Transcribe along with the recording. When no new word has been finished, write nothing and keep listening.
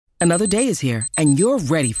Another day is here, and you're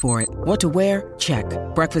ready for it. What to wear? Check.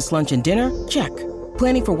 Breakfast, lunch, and dinner? Check.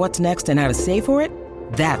 Planning for what's next and how to save for it?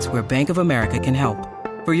 That's where Bank of America can help.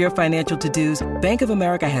 For your financial to-dos, Bank of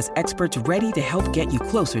America has experts ready to help get you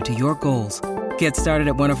closer to your goals. Get started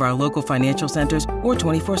at one of our local financial centers or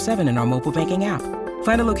 24/7 in our mobile banking app.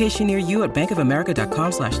 Find a location near you at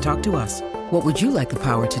bankofamerica.com/talktous. What would you like the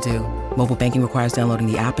power to do? Mobile banking requires downloading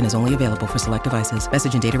the app and is only available for select devices.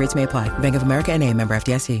 Message and data rates may apply. Bank of America N.A., member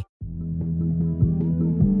FDIC.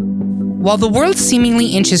 While the world seemingly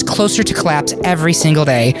inches closer to collapse every single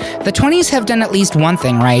day, the 20s have done at least one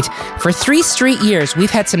thing right. For 3 straight years,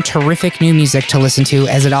 we've had some terrific new music to listen to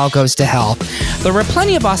as it all goes to hell. There were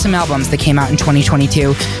plenty of awesome albums that came out in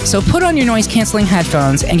 2022, so put on your noise-canceling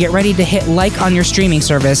headphones and get ready to hit like on your streaming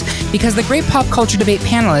service, because the Great Pop Culture Debate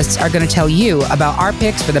panelists are going to tell you about our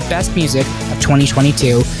picks for the best music of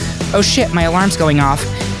 2022. Oh shit, my alarm's going off.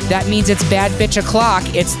 That means it's bad bitch o'clock,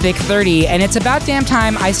 it's thick 30, and it's about damn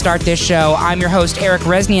time I start this show. I'm your host, Eric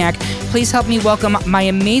Resniak. Please help me welcome my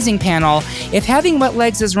amazing panel. If having wet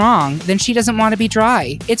legs is wrong, then she doesn't want to be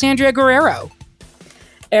dry. It's Andrea Guerrero.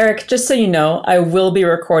 Eric, just so you know, I will be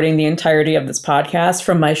recording the entirety of this podcast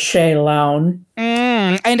from my Shea Lounge.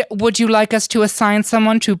 And would you like us to assign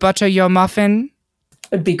someone to butter your muffin?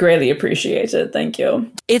 It'd be greatly appreciated. Thank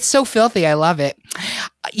you. It's so filthy. I love it.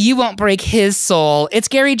 You won't break his soul. It's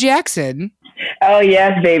Gary Jackson. Oh,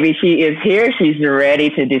 yes, baby. She is here. She's ready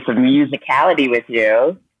to do some musicality with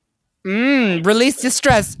you. Release your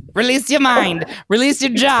stress. Release your mind. Release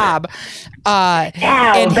your job. Bam.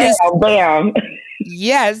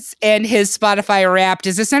 Yes, and his Spotify Wrapped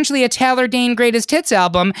is essentially a Taylor Dane Greatest Hits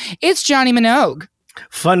album. It's Johnny Minogue.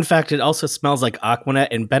 Fun fact, it also smells like Aquanet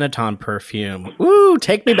and Benetton perfume. Ooh,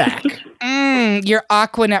 take me back. Your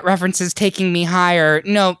Aquanet reference is taking me higher.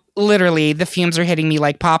 No, literally, the fumes are hitting me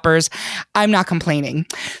like poppers. I'm not complaining.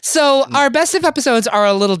 So our best of episodes are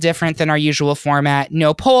a little different than our usual format.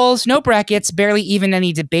 No polls, no brackets, barely even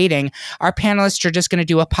any debating. Our panelists are just going to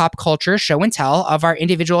do a pop culture show and tell of our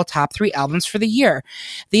individual top 3 albums for the year.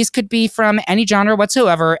 These could be from any genre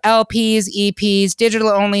whatsoever: LPs, EPs,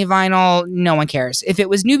 digital-only vinyl, no one cares. If it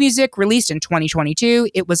was new music released in 2022,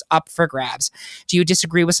 it was up for grabs. Do you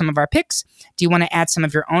disagree with some of our picks? Do you want to add some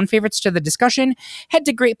of your own favorites to the discussion? Head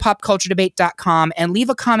to greatpopculturedebate.com and leave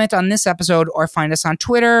a comment on this episode, or find us on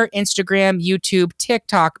Twitter, Instagram, YouTube,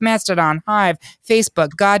 TikTok, Mastodon, Hive,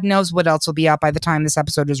 Facebook. God knows what else will be out by the time this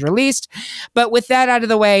episode is released. But with that out of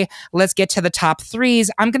the way, let's get to the top 3s.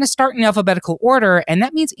 I'm going to start in alphabetical order, and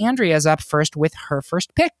that means Andrea's up first with her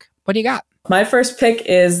first pick. What do you got? My first pick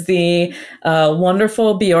is the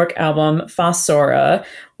wonderful Bjork album, Fossora,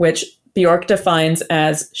 which Bjork defines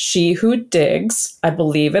as she who digs. I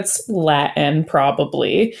believe it's Latin,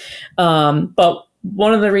 probably. But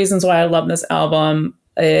one of the reasons why I love this album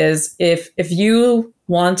is if you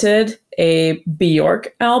wanted a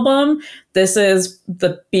Bjork album, this is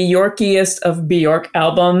the Bjorkiest of Bjork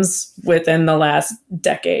albums within the last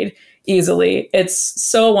decade, easily. It's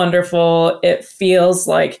so wonderful. It feels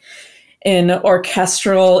like an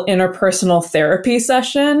orchestral interpersonal therapy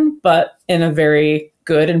session, but in a very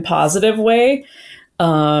good and positive way.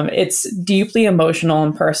 It's deeply emotional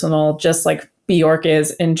and personal, just like Bjork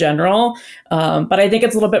is in general. But I think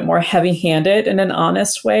it's a little bit more heavy-handed in an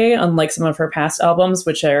honest way, unlike some of her past albums,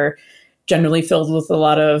 which are generally filled with a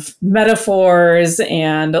lot of metaphors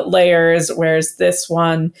and layers, whereas this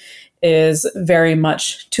one is very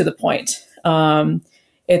much to the point.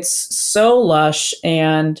 It's so lush,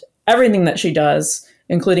 and everything that she does,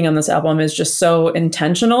 including on this album, is just so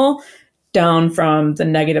intentional, down from the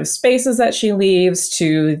negative spaces that she leaves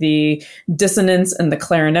to the dissonance and the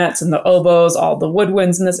clarinets and the oboes, all the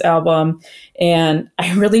woodwinds in this album. And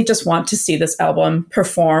I really just want to see this album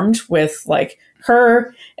performed with like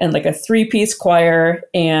her and like a 3-piece choir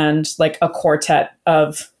and like a quartet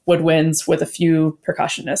of woodwinds with a few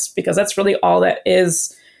percussionists, because that's really all that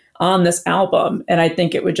is on this album. And I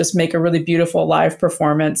think it would just make a really beautiful live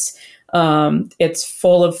performance. It's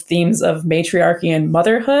full of themes of matriarchy and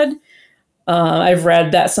motherhood. I've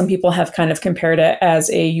read that some people have kind of compared it as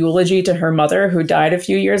a eulogy to her mother, who died a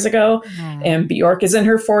few years ago. And Bjork is in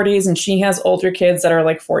her 40s and she has older kids that are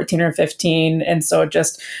like 14 or 15. And so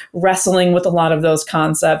just wrestling with a lot of those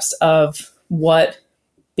concepts of what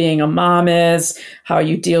being a mom is, how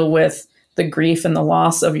you deal with the grief and the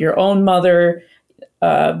loss of your own mother,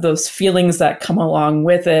 those feelings that come along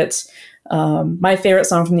with it. My favorite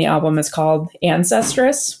song from the album is called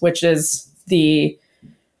Ancestress, which is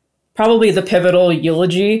probably the pivotal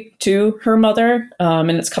eulogy to her mother, and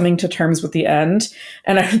it's coming to terms with the end.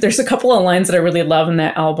 And there's a couple of lines that I really love in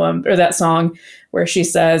that album or that song where she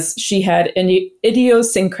says she had an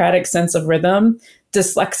idiosyncratic sense of rhythm,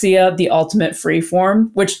 dyslexia, the ultimate free form,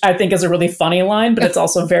 which I think is a really funny line, but it's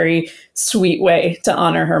also a very sweet way to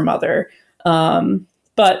honor her mother.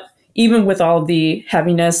 But even with all the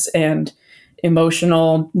heaviness and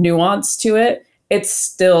emotional nuance to it, it's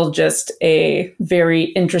still just a very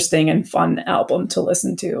interesting and fun album to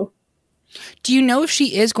listen to. Do you know if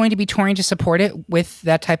she is going to be touring to support it with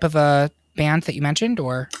that type of a band that you mentioned,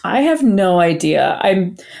 or? I have no idea.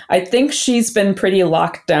 I think she's been pretty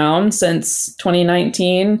locked down since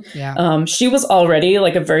 2019. Yeah. She was already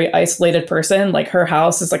like a very isolated person. Like her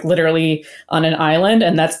house is like literally on an island,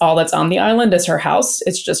 and that's all that's on the island is her house.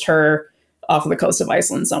 It's just her off of the coast of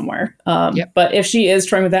Iceland somewhere. But if she is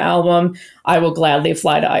touring with the album, I will gladly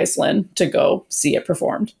fly to Iceland to go see it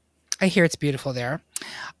performed. I hear it's beautiful there.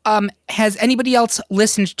 Has anybody else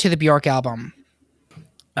listened to the Bjork album?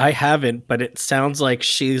 I haven't, but it sounds like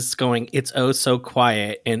she's going, it's oh so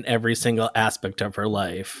quiet in every single aspect of her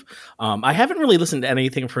life. I haven't really listened to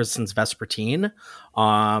anything for since Vespertine,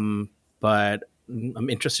 but I'm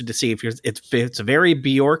interested to see if it's very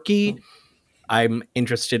Bjorky. I'm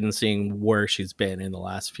interested in seeing where she's been in the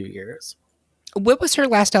last few years. What was her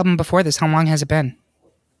last album before this? How long has it been?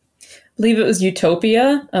 I believe it was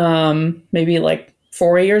Utopia, maybe like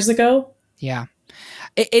 4 years ago. Yeah.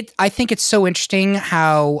 I think it's so interesting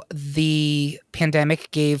how the pandemic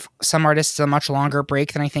gave some artists a much longer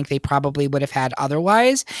break than I think they probably would have had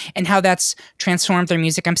otherwise, and how that's transformed their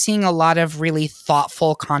music. I'm seeing a lot of really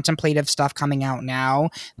thoughtful, contemplative stuff coming out now.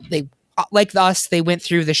 They, like us, they went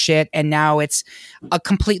through the shit, and now it's a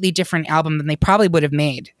completely different album than they probably would have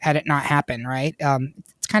made had it not happened, right?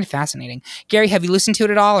 It's kind of fascinating. Gary, have you listened to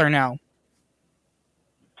it at all or no?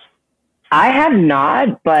 I have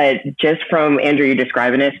not, but just from Andrew, you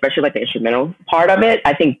describing it, especially like the instrumental part of it,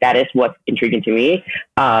 I think that is what's intriguing to me.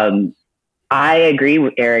 I agree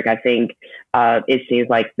with Eric. I think it seems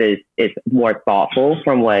like this is more thoughtful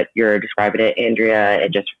from what you're describing it, Andrea,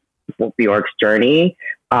 and just Bjork's journey.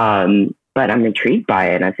 But I'm intrigued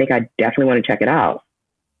by it, and I think I definitely want to check it out.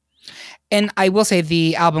 And I will say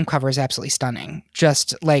the album cover is absolutely stunning.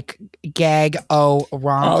 Just like gag, wrong.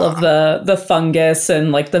 All of the fungus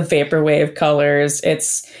and like the vaporwave colors.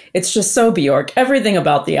 It's just so Bjork. Everything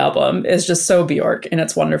about the album is just so Bjork, and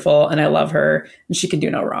it's wonderful. And I love her, and she can do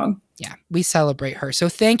no wrong. Yeah, we celebrate her. So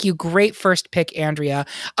thank you. Great first pick, Andrea.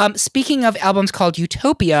 Speaking of albums called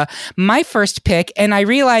Utopia, my first pick, and I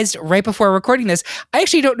realized right before recording this, I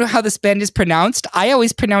actually don't know how this band is pronounced. I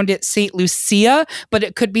always pronounced it St. Lucia, but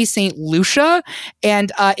it could be St. Lucia,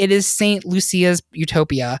 and it is St. Lucia's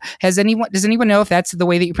Utopia. Does anyone know if that's the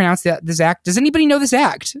way that you pronounce this act? Does anybody know this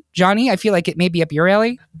act? Johnny, I feel like it may be up your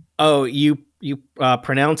alley. Oh, you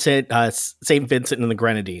pronounce it St. Vincent and the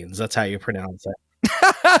Grenadines. That's how you pronounce it.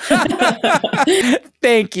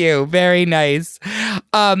 Thank you. Very nice.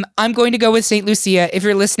 I'm going to go with St. Lucia. If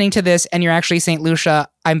you're listening to this and you're actually St. Lucia,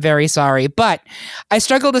 I'm very sorry. But I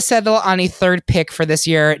struggled to settle on a third pick for this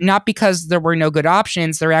year, not because there were no good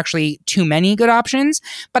options. There are actually too many good options,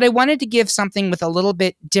 but I wanted to give something with a little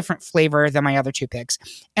bit different flavor than my other two picks.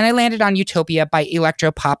 And I landed on Utopia by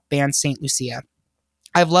electropop band St. Lucia.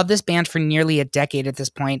 I've loved this band for nearly a decade at this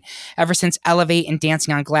point, ever since Elevate and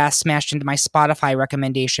Dancing on Glass smashed into my Spotify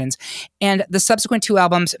recommendations, and the subsequent two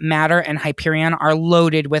albums, Matter and Hyperion, are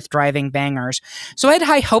loaded with driving bangers. So I had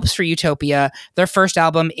high hopes for Utopia, their first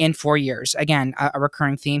album in 4 years. Again, a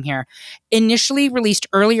recurring theme here. Initially released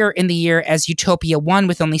earlier in the year as Utopia 1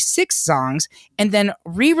 with only 6 songs, and then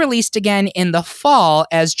re-released again in the fall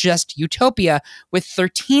as just Utopia with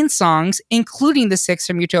 13 songs, including the 6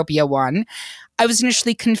 from Utopia 1. I was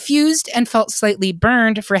initially confused and felt slightly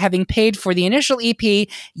burned for having paid for the initial EP.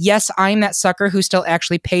 Yes, I'm that sucker who still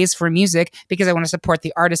actually pays for music because I want to support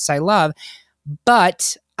the artists I love.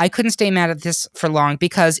 But I couldn't stay mad at this for long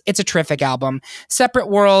because it's a terrific album. Separate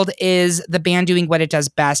World is the band doing what it does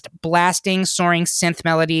best, blasting, soaring synth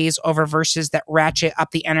melodies over verses that ratchet up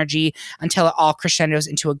the energy until it all crescendos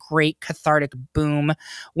into a great cathartic boom.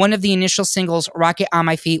 One of the initial singles, Rocket on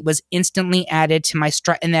My Feet, was instantly added to my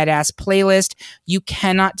Struttin' That Ass playlist. You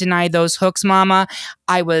cannot deny those hooks, mama.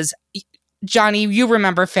 Johnny, you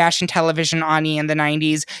remember fashion television, Ani, in the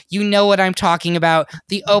 90s. You know what I'm talking about.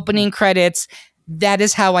 The opening credits, That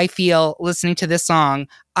is how I feel listening to this song.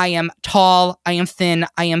 I am tall, I am thin,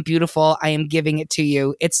 I am beautiful, I am giving it to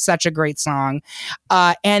you. It's such a great song.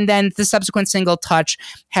 And then the subsequent single, Touch,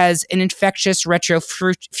 has an infectious retro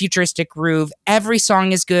futuristic groove. Every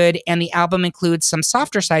song is good, and the album includes some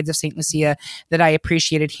softer sides of St. Lucia that I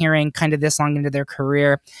appreciated hearing kind of this long into their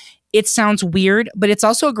career. It sounds weird, but it's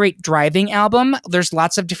also a great driving album. There's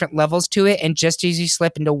lots of different levels to it, and just as you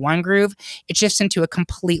slip into one groove, it shifts into a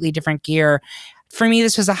completely different gear. For me,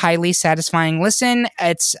 this was a highly satisfying listen.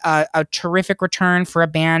 It's a terrific return for a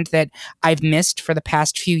band that I've missed for the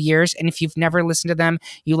past few years. And if you've never listened to them,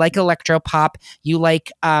 you like electropop, you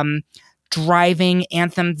like driving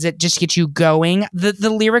anthems that just get you going. The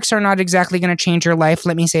lyrics are not exactly going to change your life.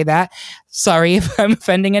 Let me say that. Sorry if I'm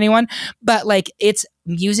offending anyone, but like it's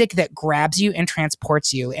music that grabs you and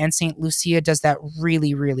transports you. And St. Lucia does that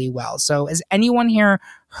really, really well. So has anyone here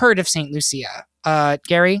heard of St. Lucia?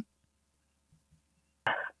 Gary?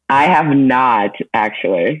 I have not,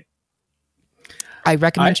 actually. I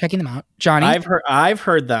recommend checking them out. Johnny? I've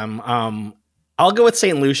heard them. I'll go with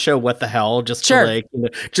St. Lucia. What the hell? Just sure.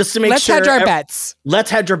 To just to make Let's sure. Let's hedge our bets.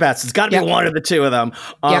 Let's hedge our bets. It's got to be one of the two of them.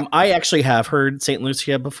 Yep. I actually have heard St.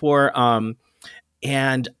 Lucia before.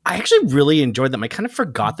 And I actually really enjoyed them. I kind of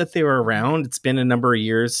forgot that they were around. It's been a number of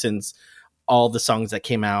years since all the songs that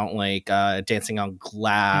came out, like Dancing on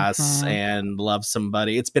Glass and Love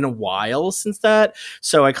Somebody. It's been a while since that,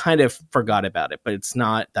 so I kind of forgot about it, but it's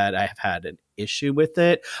not that I have had an issue with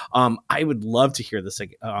it. I would love to hear this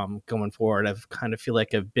going forward. I've kind of feel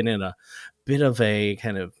like I've been in a bit of a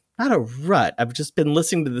kind of, not a rut. I've just been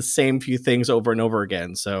listening to the same few things over and over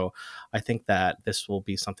again. So I think that this will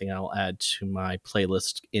be something I'll add to my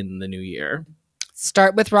playlist in the new year.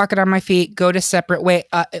 Start with Rocket on My Feet, go to Separate Way.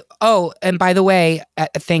 And by the way,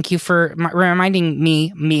 thank you for reminding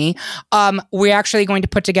me. We're actually going to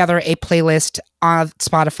put together a playlist on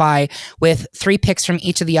Spotify with 3 picks from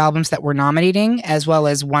each of the albums that we're nominating, as well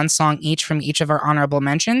as 1 song each from each of our honorable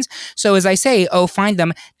mentions. So as I say, find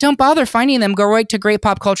them. Don't bother finding them. Go right to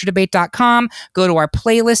greatpopculturedebate.com. Go to our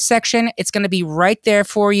playlist section. It's going to be right there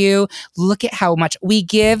for you. Look at how much we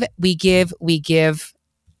give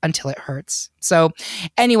until it hurts. So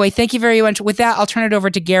anyway, thank you very much. With that, I'll turn it over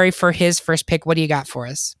to Gary for his first pick. What do you got for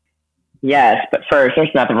us? Yes, but first, there's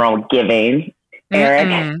nothing wrong with giving, Eric.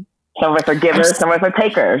 Mm-mm. Some of us are givers, some of us are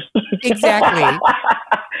takers. Exactly.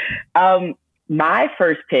 My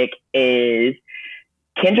first pick is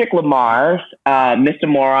Kendrick Lamar's Mr.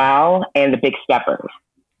 Morale and the Big Steppers.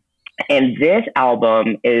 And this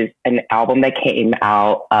album is an album that came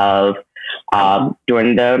out of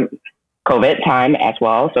during the COVID time as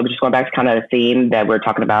well. So just going back to kind of the theme that we're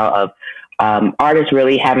talking about of artists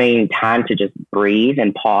really having time to just breathe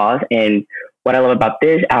and pause. And what I love about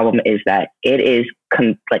this album is that it is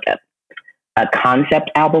like a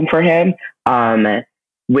concept album for him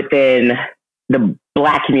within the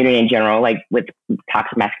Black community in general, like with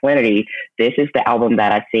toxic masculinity. This is the album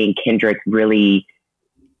that I think Kendrick really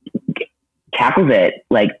tackles it,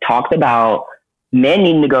 like talks about men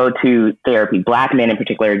needing to go to therapy. Black men in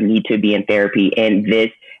particular need to be in therapy. And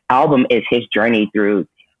this album is his journey through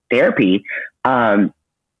therapy. It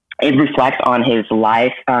reflects on his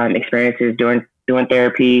life experiences doing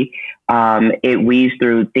therapy. It weaves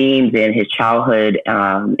through themes in his childhood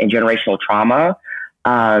and generational trauma,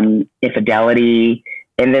 infidelity,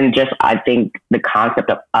 and then just, I think, the concept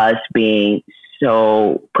of us being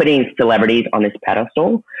so putting celebrities on this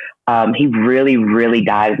pedestal. He really, really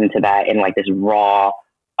dives into that in like this raw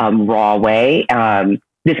way.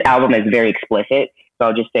 This album is very explicit, so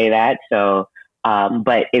I'll just say that. So,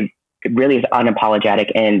 but it really is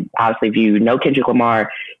unapologetic. And obviously, if you know Kendrick Lamar,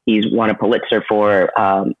 he's won a Pulitzer for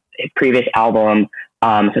his previous album.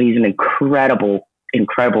 So he's an incredible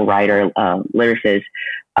writer, lyricist.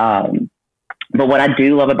 But what I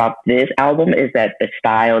do love about this album is that the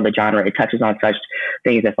style, the genre, it touches on such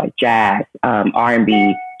things as like jazz,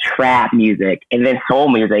 R&B, trap music, and then soul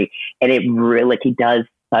music. And it really, like, he does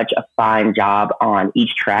such a fine job on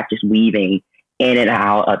each track, just weaving in and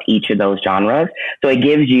out of each of those genres. So it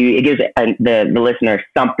gives the listener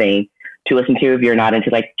something to listen to if you're not into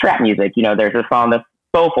like trap music. You know, there's a song that's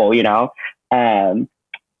soulful, you know. And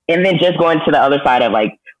then just going to the other side of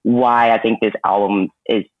like why I think this album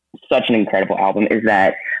is such an incredible album is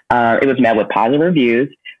that it was met with positive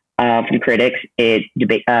reviews from critics. It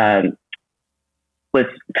was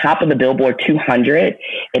top of the Billboard 200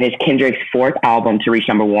 and is Kendrick's 4th album to reach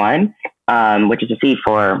number 1, which is a feat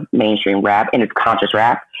for mainstream rap, and it's conscious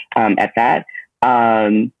rap at that.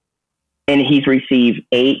 and he's received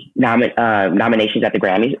 8 nominations at the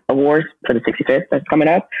Grammy Awards for the 65th that's coming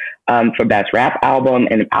up, for Best Rap Album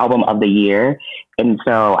and Album of the Year. And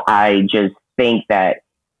so I just think that,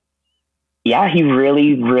 yeah, he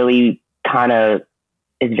really, really kind of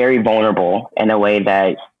is very vulnerable in a way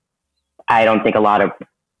that I don't think a lot of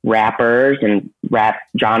rappers and rap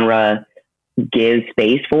genre give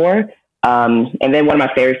space for. And then one of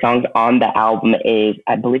my favorite songs on the album is,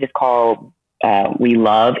 I believe it's called We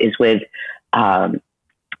Love, is with her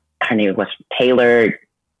name was Taylor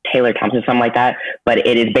Thompson, something like that. But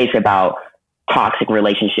it is basically about toxic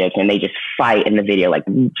relationships, and they just fight in the video, like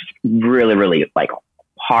just really, really like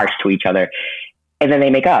harsh to each other. And then they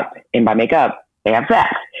make up, and by make up, they have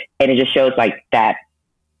sex. And it just shows like that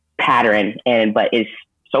pattern, but it's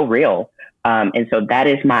so real. And so that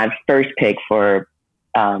is my first pick for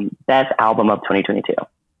best album of 2022.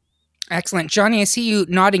 Excellent. Johnny, I see you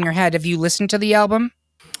nodding your head. Have you listened to the album?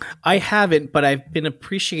 I haven't, but I've been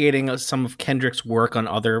appreciating some of Kendrick's work on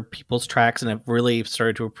other people's tracks, and I've really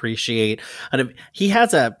started to appreciate. And he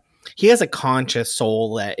has a conscious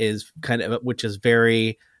soul that is which is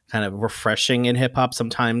very kind of refreshing in hip hop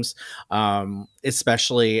sometimes.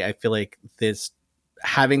 Especially, I feel like this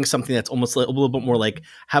having something that's almost a little bit more like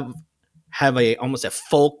have almost a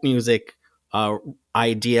folk music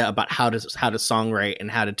idea about how to songwrite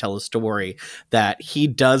and how to tell a story that he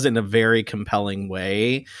does in a very compelling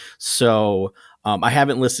way. So I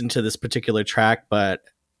haven't listened to this particular track, but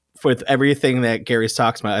with everything that Gary's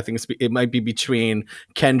talks about, I think it might be between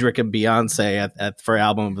Kendrick and Beyonce for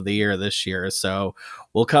album of the year this year. So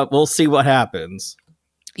we'll see what happens.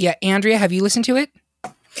 Yeah, Andrea, have you listened to it?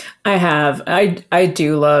 I have. I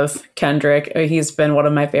do love Kendrick. He's been one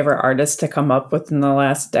of my favorite artists to come up within the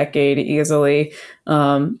last decade easily.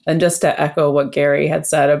 And just to echo what Gary had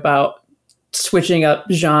said about switching up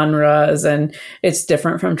genres, and it's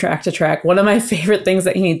different from track to track. One of my favorite things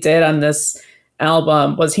that he did on this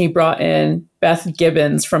album was he brought in Beth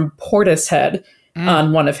Gibbons from Portishead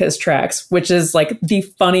on one of his tracks, which is like the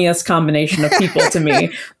funniest combination of people to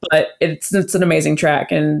me. But it's an amazing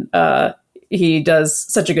track. And he does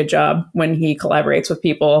such a good job when he collaborates with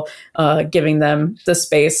people, giving them the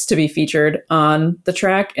space to be featured on the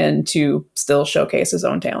track and to still showcase his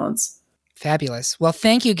own talents. Fabulous. Well,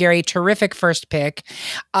 thank you, Gary. Terrific first pick.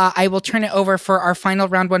 I will turn it over for our final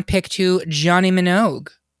round one pick to Johnny Minogue.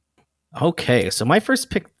 Okay, so my first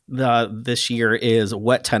pick this year is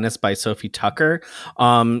Wet Tennis by Sophie Tucker.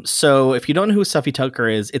 So if you don't know who Sophie Tucker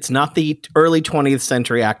is, it's not the early 20th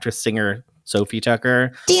century actress singer Sophie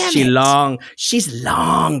Tucker. Damn She's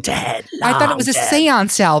long dead. I thought it was a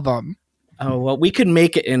seance album. Oh, well, we could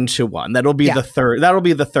make it into one. That'll be the third. That'll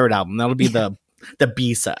be the third album. That'll be the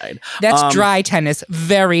B-side. That's dry tennis.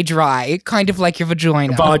 Very dry. Kind of like your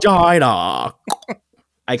vagina. Vagina.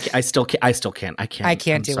 I still can't. I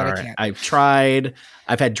can't do it. I can't. I've tried.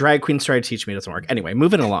 I've had drag queens try to teach me. It doesn't work. Anyway,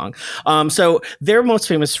 moving along. So they're most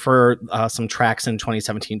famous for some tracks in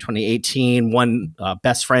 2017, 2018. One,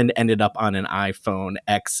 Best Friend, ended up on an iPhone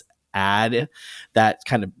X ad that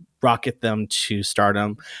kind of rocket them to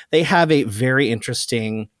stardom. They have a very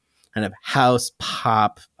interesting kind of house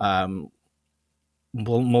pop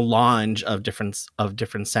melange of different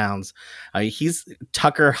sounds. He's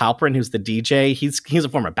Tucker Halpern, who's the DJ. He's a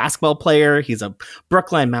former basketball player. He's a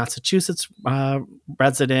Brookline, Massachusetts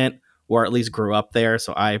resident, or at least grew up there.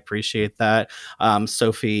 So I appreciate that.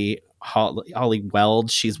 Sophie Holly Weld,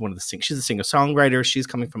 she's she's a singer-songwriter. She's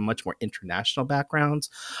coming from much more international backgrounds.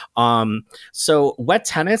 So Wet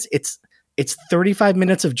Tennis, it's 35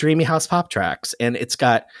 minutes of dreamy house pop tracks, and it's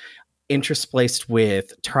got interspliced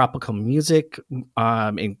with tropical music,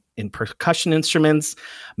 in percussion instruments,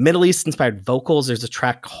 Middle East inspired vocals. There's a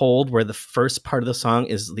track Hold where the first part of the song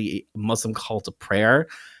is the Muslim call to prayer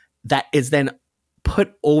that is then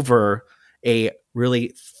put over a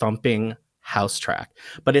really thumping house track.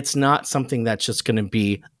 But it's not something that's just going to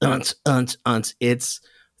be It's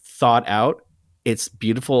thought out. It's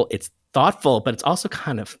beautiful. It's thoughtful, but it's also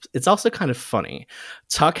kind of funny.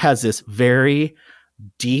 Tuck has this very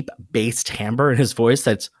deep bass timbre in his voice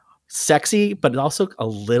that's sexy, but also a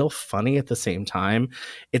little funny at the same time.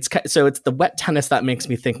 It's the Wet Tennis that makes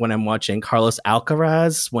me think when I'm watching Carlos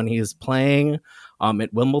Alcaraz when he's playing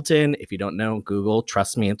at Wimbledon. If you don't know, Google.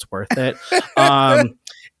 Trust me, it's worth it.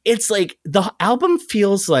 It's like the album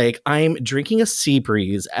feels like I'm drinking a sea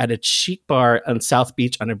breeze at a chic bar on South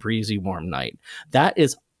Beach on a breezy, warm night. That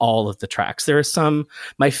is all of the tracks. There are some.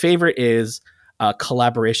 My favorite is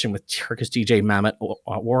collaboration with Turkish DJ Mehmet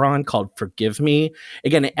Orhan called Forgive Me.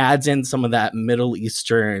 Again, it adds in some of that Middle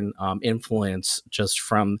Eastern influence just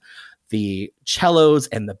from the cellos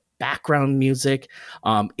and the background music.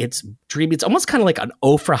 It's dreamy. It's almost kind of like an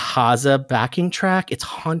Ofra Haza backing track. It's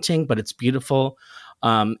haunting, but it's beautiful.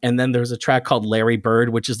 And then there's a track called Larry Bird,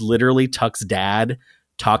 which is literally Tuck's dad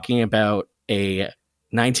talking about a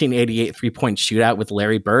 1988 three-point shootout with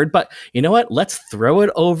Larry Bird. But you know what? Let's throw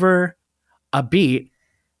it over a beat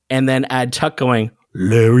and then add Tuck going,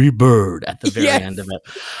 Larry Bird at the very end of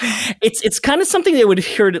it. It's kind of something they would have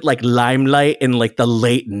heard at like Limelight in like the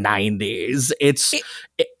late 90s.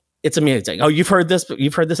 It's amazing. Oh, you've heard this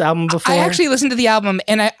album before? I actually listened to the album,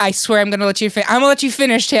 and I swear I'm going to let you I'm going to let you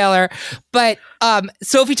finish, Taylor. But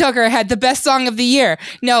Sophie Tucker had the best song of the year.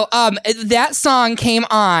 No, that song came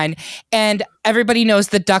on, and everybody knows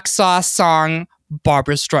the Duck Sauce song,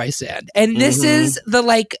 Barbra Streisand. And this is the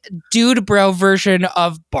like dude bro version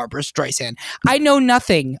of Barbra Streisand. I know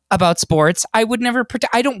nothing about sports. I would never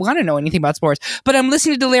I don't want to know anything about sports, but I'm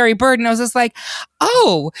listening to Larry Bird and I was just like,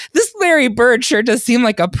 oh, this Larry Bird sure does seem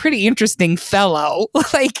like a pretty interesting fellow.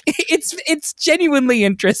 Like it's genuinely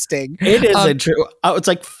interesting. It is true. It's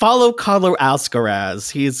like follow Carlo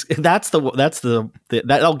Alcaraz.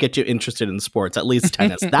 That'll get you interested in sports, at least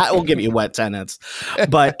tennis. That will give you wet tennis.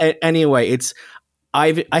 But anyway,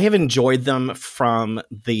 I have enjoyed them from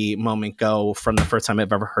the moment go, from the first time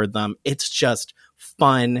I've ever heard them. It's just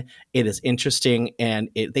fun. It is interesting. And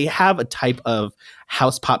they have a type of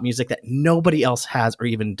house pop music that nobody else has or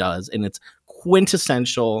even does. And it's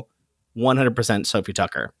quintessential 100% Sophie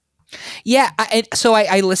Tucker. Yeah. So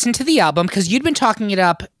I listened to the album because you'd been talking it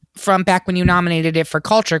up from back when you nominated it for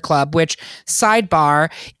Culture Club, which,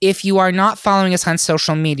 sidebar, if you are not following us on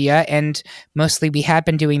social media, and mostly we have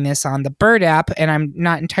been doing this on the Bird app, and I'm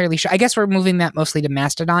not entirely sure, I guess we're moving that mostly to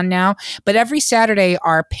Mastodon now, but every Saturday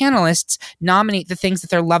our panelists nominate the things that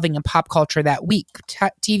they're loving in pop culture that week,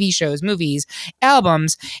 TV shows, movies,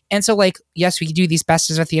 albums, and so like, yes, we do these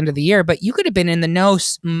besties at the end of the year, but you could have been in the know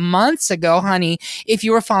months ago, honey, if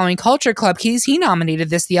you were following Culture Club, because he nominated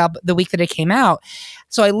this the week that it came out.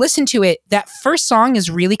 So I listened to it. That first song is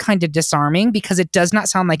really kind of disarming because it does not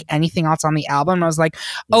sound like anything else on the album. I was like,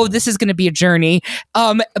 oh, this is going to be a journey.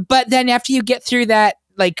 But then after you get through that,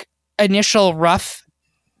 like, initial rough,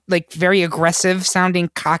 like, very aggressive sounding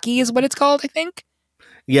Cocky is what it's called, I think.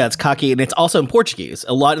 Yeah, it's Cocky, and it's also in Portuguese.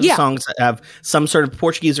 A lot of the songs have some sort of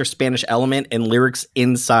Portuguese or Spanish element and lyrics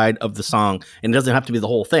inside of the song. And it doesn't have to be the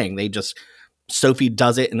whole thing. Sophie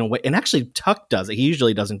does it in a way, and actually Tuck does it. He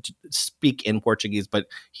usually doesn't speak in Portuguese, but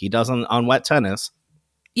he does on Wet Tennis.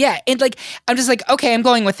 Yeah, and like I'm just like, okay, I'm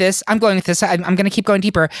going with this. I'm going to keep going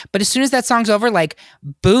deeper. But as soon as that song's over, like,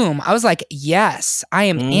 boom, I was like, yes, I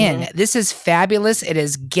am in. This is fabulous. It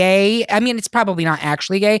is gay. I mean, it's probably not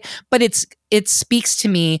actually gay, but it speaks to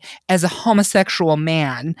me as a homosexual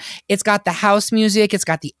man. It's got the house music, it's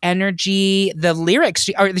got the energy, the lyrics,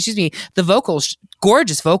 the vocals,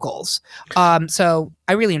 gorgeous vocals. So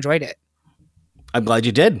I really enjoyed it. I'm glad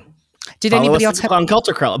you did. Did anybody else on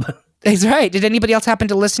Culture Club? That's right. Did anybody else happen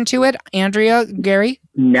to listen to it? Andrea, Gary?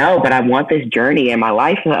 No, but I want this journey in my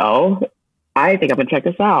life, though. I think I'm going to check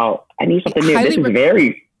this out. I need something new. This is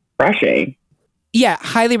very refreshing. Yeah,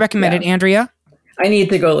 highly recommended. Andrea? I need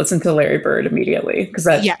to go listen to Larry Bird immediately because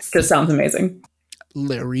that just sounds amazing.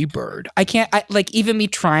 Larry Bird. Even me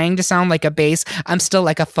trying to sound like a bass, I'm still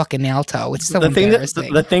like a fucking alto. It's so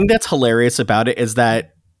embarrassing. The thing that's hilarious about it is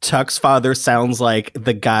that Tuck's father sounds like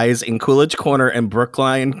the guys in Coolidge Corner in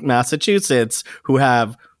Brookline, Massachusetts, who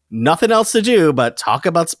have nothing else to do but talk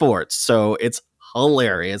about sports. So it's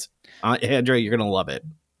hilarious. Andrea, you're going to love it.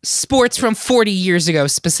 Sports from 40 years ago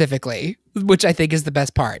specifically, which I think is the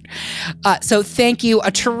best part. So thank you. A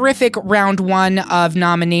terrific round one of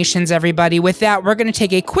nominations, everybody. With that, we're going to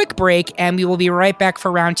take a quick break, and we will be right back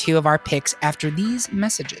for round two of our picks after these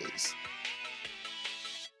messages.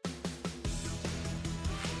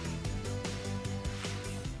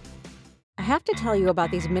 I have to tell you about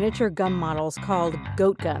these miniature gun models called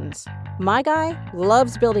goat guns. My guy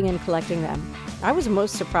loves building and collecting them. I was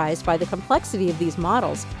most surprised by the complexity of these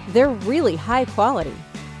models. They're really high quality.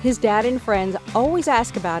 His dad and friends always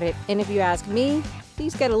ask about it, and if you ask me,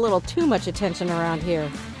 these get a little too much attention around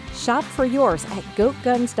here. Shop for yours at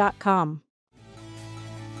goatguns.com.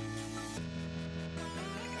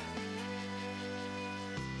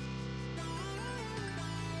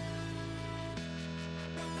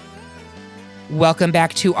 Welcome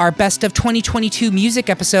back to our Best of 2022 music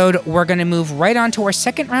episode. We're going to move right on to our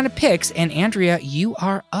second round of picks. And Andrea, you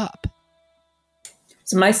are up.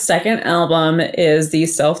 So my second album is the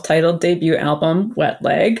self-titled debut album, Wet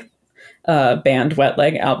Leg, band Wet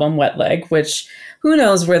Leg, album Wet Leg, which who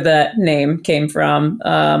knows where that name came from.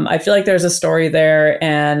 I feel like there's a story there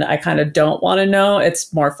and I kind of don't want to know.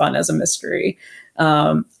 It's more fun as a mystery.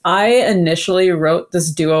 I initially wrote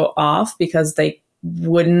this duo off because they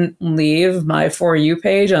wouldn't leave my For You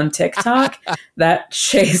page on TikTok. That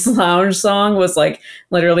Chase Lounge song was like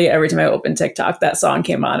literally every time I opened TikTok, that song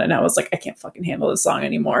came on and I was like, I can't fucking handle this song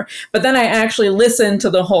anymore. But then I actually listened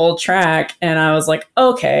to the whole track and I was like,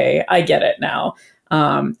 okay, I get it now.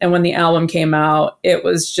 And when the album came out, it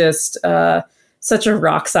was just such a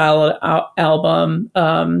rock solid album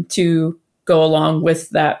to go along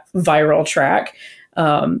with that viral track.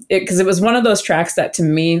 Because it was one of those tracks that to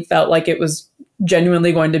me felt like it was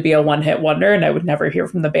genuinely going to be a one-hit wonder and I would never hear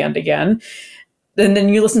from the band again. And then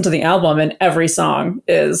you listen to the album and every song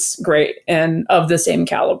is great and of the same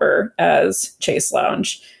caliber as Chase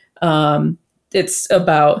Lounge. It's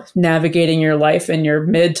about navigating your life in your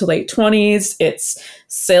mid to late 20s. It's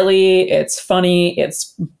silly, it's funny,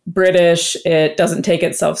 it's British, it doesn't take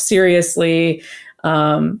itself seriously.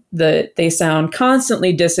 They sound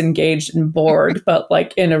constantly disengaged and bored, but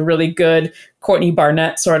like in a really good Courtney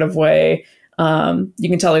Barnett sort of way. You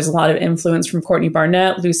can tell there's a lot of influence from Courtney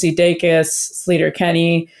Barnett, Lucy Dacus,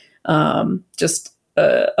 Sleater-Kinney, just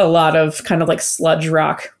a lot of kind of like sludge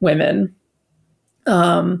rock women.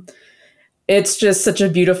 It's just such a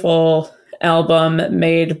beautiful album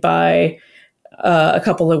made by a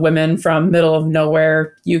couple of women from middle of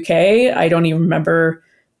nowhere, UK. I don't even remember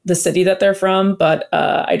the city that they're from, but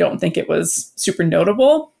I don't think it was super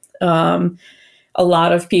notable. A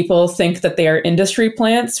lot of people think that they are industry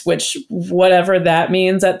plants, which whatever that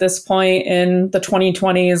means at this point in the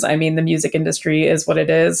 2020s, I mean, the music industry is what it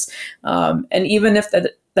is. And even if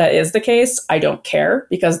that is the case, I don't care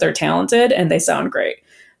because they're talented and they sound great.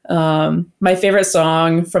 My favorite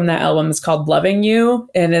song from that album is called Loving You,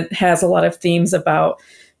 and it has a lot of themes about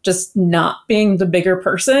just not being the bigger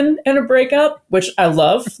person in a breakup, which I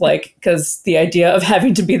love, like, because the idea of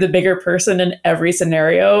having to be the bigger person in every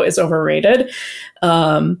scenario is overrated.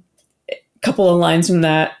 Couple of lines from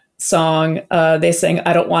that song, they sing,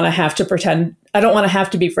 I don't want to have to pretend. I don't want to have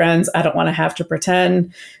to be friends. I don't want to have to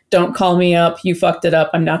pretend. Don't call me up. You fucked it up.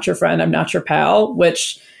 I'm not your friend. I'm not your pal,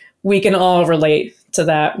 which we can all relate to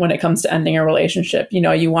that when it comes to ending a relationship. You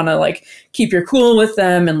know, you want to like keep your cool with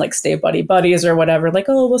them and like stay buddy buddies or whatever. Like,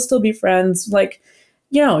 oh, we'll still be friends. Like,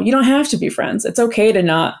 you know, you don't have to be friends. It's okay to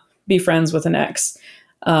not be friends with an ex.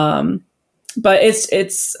 But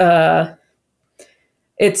it's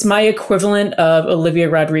my equivalent of Olivia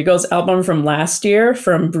Rodrigo's album from last year,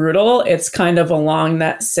 from Brutal. It's kind of along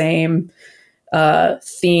that same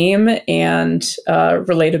theme and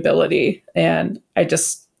relatability. And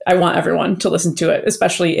I want everyone to listen to it,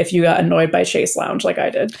 especially if you got annoyed by Chase Lounge like I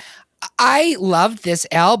did. I loved this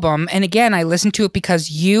album. And again, I listened to it because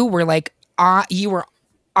you were like, you were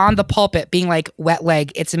on the pulpit being like, wet leg,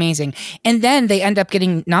 it's amazing. And then they end up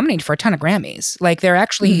getting nominated for a ton of Grammys. Like they're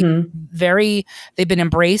actually they've been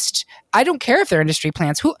embraced. I don't care if they're industry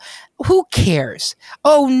plants. Who cares?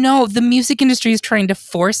 Oh no, the music industry is trying to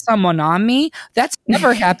force someone on me. That's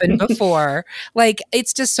never happened before. Like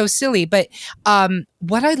it's just so silly. But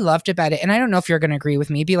what I loved about it, and I don't know if you're going to agree with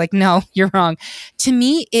me, be like, no, you're wrong. To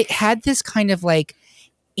me, it had this kind of like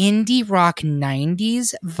indie rock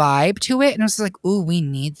 90s vibe to it. And I was like, ooh, we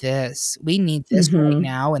need this. We need this right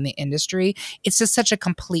now in the industry. It's just such a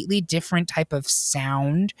completely different type of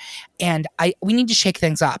sound. And we need to shake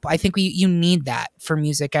things up. I think you need that for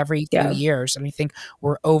music every few years. And I think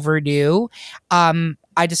we're overdue. I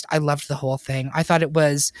loved the whole thing. I thought it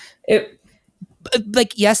was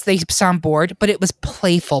like, yes, they sound bored, but it was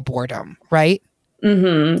playful boredom, right?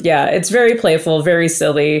 Yeah, it's very playful, very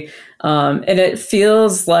silly. And it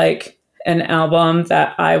feels like an album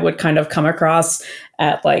that I would kind of come across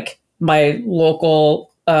at like my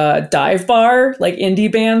local dive bar, like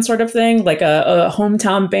indie band sort of thing, like a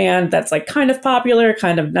hometown band that's like kind of popular,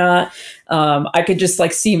 kind of not. I could just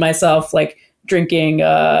like see myself like drinking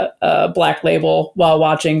a Black Label while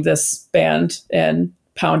watching this band and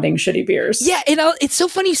pounding shitty beers. Yeah, and it's so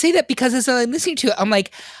funny you say that because as I'm listening to it, I'm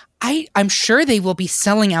like, I'm sure they will be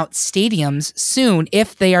selling out stadiums soon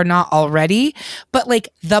if they are not already. But like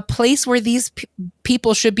the place where these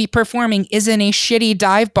people should be performing is in a shitty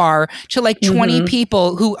dive bar to like 20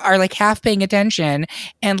 people who are like half paying attention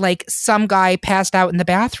and like some guy passed out in the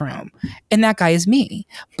bathroom. And that guy is me.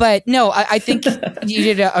 But no, I think you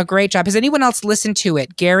did a great job. Has anyone else listened to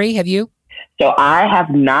it? Gary, have you? So I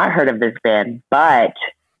have not heard of this band, but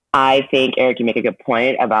I think, Eric, you make a good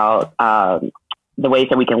point about the ways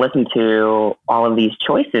that we can listen to all of these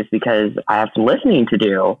choices because I have some listening to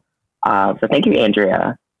do. So thank you,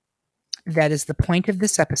 Andrea. That is the point of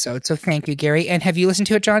this episode. So thank you, Gary. And have you listened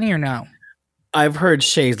to it, Johnny, or no? I've heard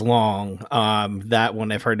Chaise Long. That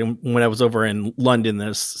one I've heard when I was over in London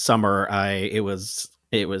this summer. It was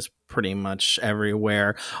pretty much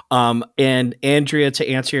everywhere. And Andrea, to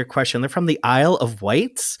answer your question, they're from the Isle of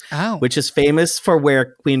Wight, which is famous for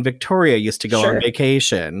where Queen Victoria used to go on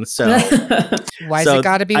vacation. So why's it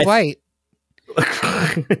got to be white?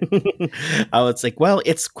 It's like, well,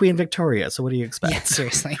 it's Queen Victoria, so what do you expect? Yeah,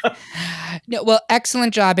 seriously. No, well,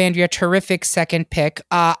 excellent job, Andrea. Terrific second pick.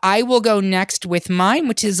 I will go next with mine,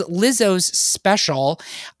 which is Lizzo's Special.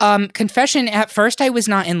 Confession, at first I was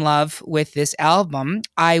not in love with this album.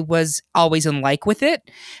 I was always in like with it.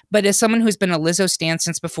 But as someone who's been a Lizzo stan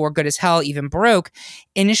since before Good as Hell even broke,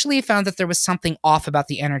 initially I found that there was something off about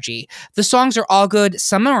the energy. The songs are all good.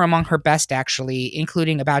 Some are among her best, actually,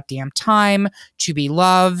 including About Damn Time, To Be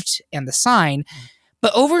Loved, and The Sign.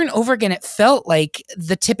 But over and over again, it felt like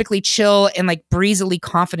the typically chill and like breezily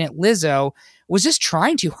confident Lizzo was just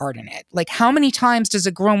trying too hard in it. Like, how many times does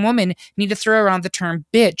a grown woman need to throw around the term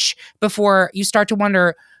bitch before you start to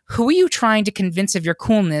wonder, who are you trying to convince of your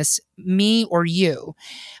coolness, me or you?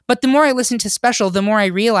 But the more I listened to Special, the more I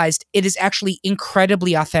realized it is actually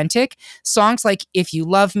incredibly authentic. Songs like If You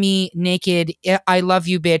Love Me, Naked, I Love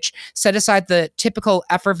You, Bitch, set aside the typical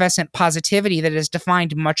effervescent positivity that has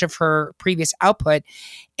defined much of her previous output.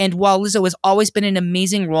 And while Lizzo has always been an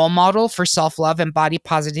amazing role model for self-love and body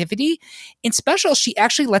positivity, in Special, she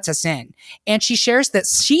actually lets us in. And she shares that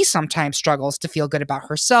she sometimes struggles to feel good about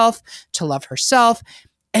herself, to love herself.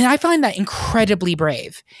 And I find that incredibly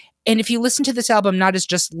brave. And if you listen to this album, not as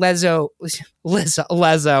just Lizzo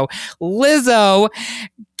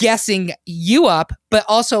gassing you up, but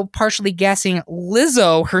also partially gassing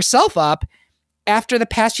Lizzo herself up, after the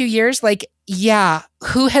past few years, like, yeah,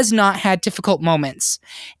 who has not had difficult moments?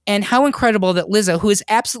 And how incredible that Lizzo, who is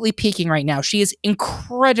absolutely peaking right now, she is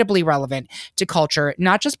incredibly relevant to culture,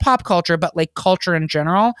 not just pop culture, but like culture in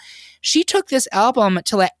general. She took this album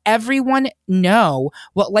to let everyone know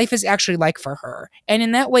what life is actually like for her. And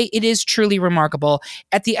in that way, it is truly remarkable.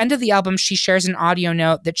 At the end of the album, she shares an audio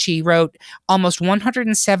note that she wrote almost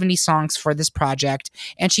 170 songs for this project,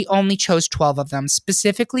 and she only chose 12 of them,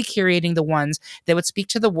 specifically curating the ones that would speak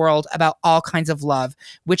to the world about all kinds of love,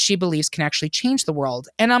 which she believes can actually change the world.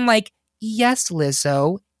 And I'm like, yes,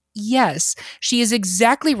 Lizzo. Yes, she is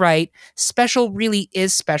exactly right. Special really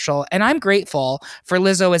is special. And I'm grateful for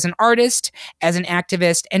Lizzo as an artist, as an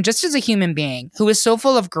activist, and just as a human being who is so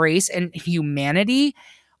full of grace and humanity.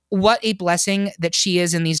 What a blessing that she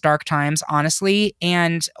is in these dark times, honestly.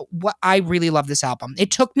 And what I really love this album.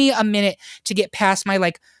 It took me a minute to get past my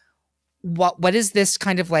like, what is this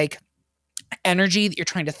kind of like energy that you're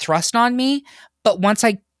trying to thrust on me? But once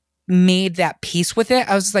I made that peace with it,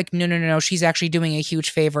 I was like, no, she's actually doing a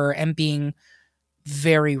huge favor and being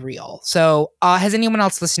very real. So has anyone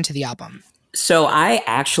else listened to the album? So I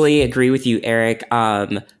actually agree with you, Eric.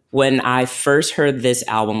 When I first heard this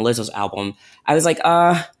album, Lizzo's album, I was like,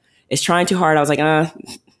 it's trying too hard. I was like,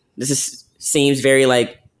 seems very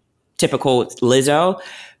like typical Lizzo.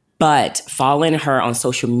 But following her on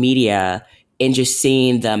social media and just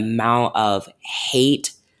seeing the amount of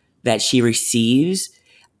hate that she receives,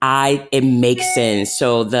 it makes sense.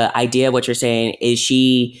 So the idea of what you're saying, is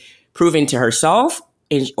she proving to herself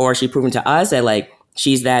or is she proving to us that like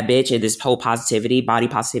she's that bitch and this whole positivity, body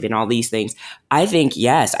positivity and all these things? I think,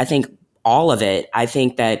 yes, I think all of it. I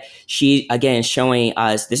think that she, again, showing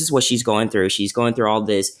us this is what she's going through. She's going through all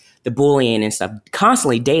this, the bullying and stuff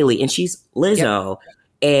constantly, daily, and she's Lizzo. Yep.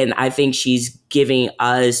 And I think she's giving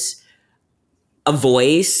us a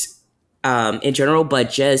voice in general, but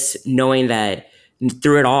just knowing that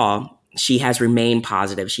through it all, she has remained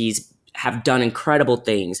positive. She's have done incredible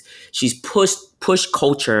things. She's pushed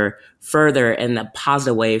culture further in a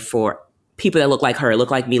positive way for people that look like her,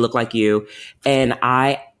 look like me, look like you. And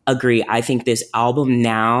I agree. I think this album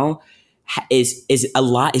now is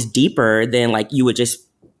deeper than like you would just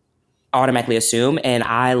automatically assume. And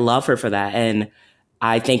I love her for that. And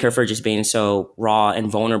I thank her for just being so raw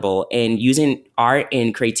and vulnerable and using art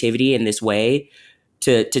and creativity in this way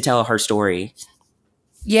to tell her story.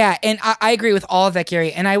 Yeah, and I agree with all of that,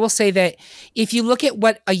 Gary. And I will say that if you look at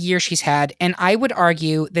what a year she's had, and I would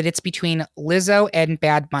argue that it's between Lizzo and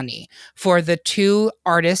Bad Bunny for the two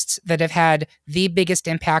artists that have had the biggest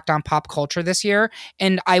impact on pop culture this year.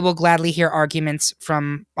 And I will gladly hear arguments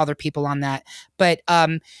from other people on that. But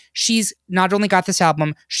she's not only got this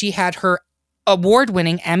album, she had her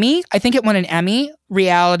award-winning Emmy. I think it won an Emmy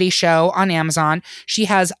reality show on Amazon. She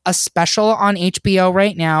has a special on HBO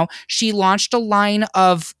right now. She launched a line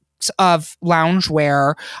of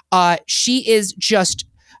loungewear. She is just,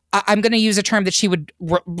 I'm going to use a term that she would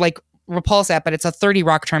like repulse at, but it's a 30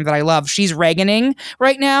 Rock term that I love. She's Reaganing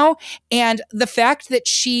right now. And the fact that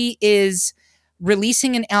she is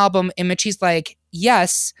releasing an album in which she's like,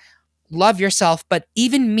 yes, love yourself, but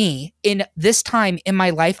even me in this time in my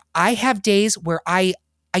life, I have days where I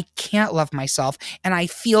can't love myself and I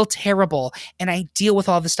feel terrible and I deal with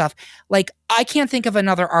all this stuff. Like, I can't think of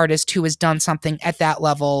another artist who has done something at that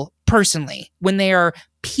level personally when they are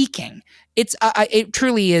peaking. It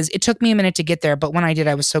truly is. It took me a minute to get there, but when I did,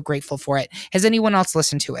 I was so grateful for it. Has anyone else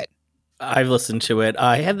listened to it? I've listened to it.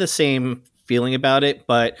 I had the same feeling about it,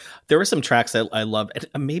 but there were some tracks that I loved.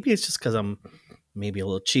 Maybe it's just because I'm maybe a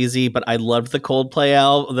little cheesy, but I loved the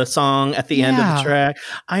Coldplay the song at the end of the track.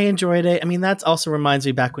 I enjoyed it. I mean, that also reminds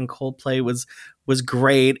me back when Coldplay was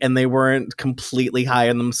great and they weren't completely high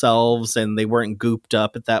on themselves and they weren't gooped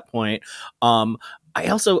up at that point. I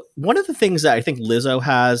also, one of the things that I think Lizzo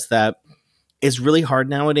has that is really hard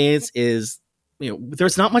nowadays is,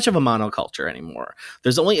 there's not much of a monoculture anymore.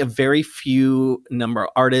 There's only a very few number of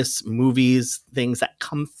artists, movies, things that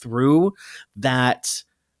come through that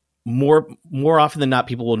more often than not,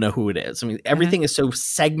 people will know who it is. I mean, everything is so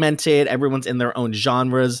segmented. Everyone's in their own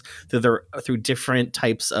genres through different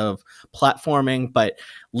types of platforming. But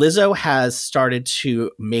Lizzo has started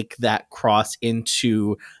to make that cross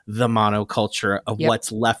into the monoculture of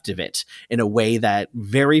what's left of it in a way that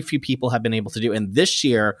very few people have been able to do. And this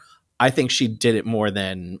year, I think she did it more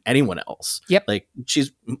than anyone else. Yep. Like,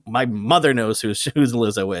 my mother knows who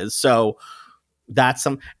Lizzo is. So that's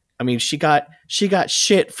I mean, she got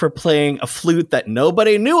shit for playing a flute that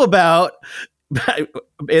nobody knew about,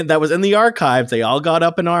 that was in the archives. They all got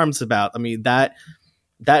up in arms about. I mean, that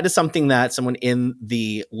is something that someone in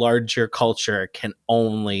the larger culture can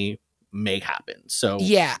only make happen. So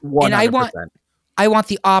yeah, 100%. And I want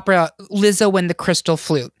the opera Lizzo and the Crystal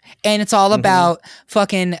Flute, and it's all about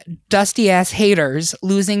fucking dusty ass haters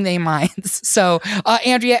losing their minds. So,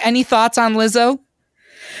 Andrea, any thoughts on Lizzo?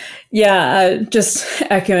 Yeah, just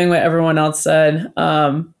echoing what everyone else said.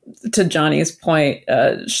 To Johnny's point,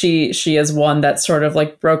 she is one that's sort of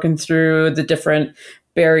like broken through the different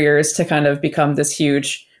barriers to kind of become this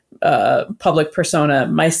huge public persona.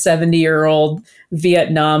 My 70-year-old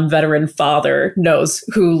Vietnam veteran father knows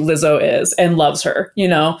who Lizzo is and loves her.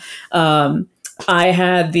 I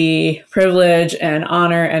had the privilege and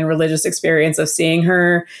honor and religious experience of seeing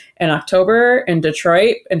her in October in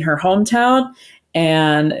Detroit, in her hometown.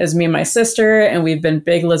 And it was me and my sister, and we've been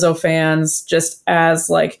big Lizzo fans just as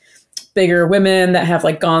like bigger women that have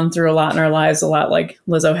like gone through a lot in our lives, a lot like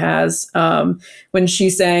Lizzo has. When she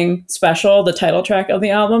sang Special, the title track of the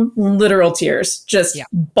album, literal tears, just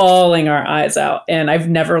bawling our eyes out. And I've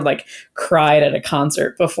never like cried at a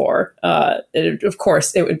concert before. Of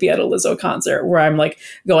course, it would be at a Lizzo concert where I'm like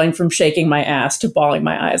going from shaking my ass to bawling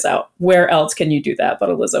my eyes out. Where else can you do that but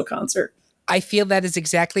a Lizzo concert? I feel that is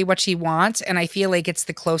exactly what she wants, and I feel like it's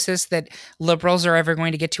the closest that liberals are ever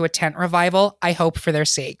going to get to a tent revival. I hope for their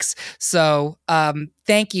sakes. So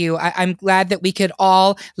thank you. I'm glad that we could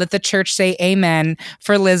all let the church say amen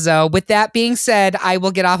for Lizzo. With that being said, I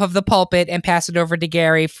will get off of the pulpit and pass it over to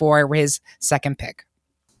Gary for his second pick.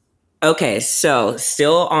 Okay, so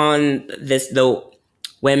still on the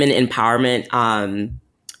women empowerment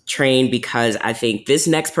train, because I think this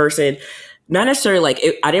next person, not necessarily like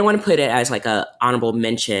I didn't want to put it as like a honorable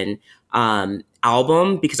mention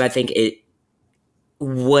album, because I think it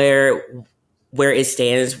where it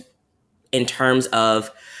stands in terms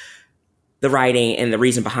of the writing and the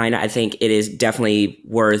reason behind it, I think it is definitely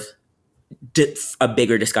worth a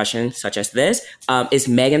bigger discussion such as this. Is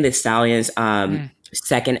Megan Thee Stallion's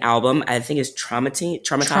second album. I think it's Traumatized.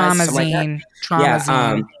 Something like that.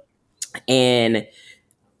 Yeah. And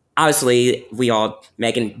obviously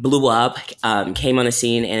Megan blew up, came on the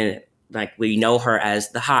scene, and like we know her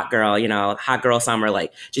as the hot girl, hot girl summer,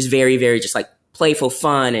 like just very, very just like playful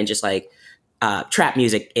fun and just like trap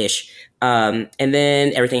music ish. And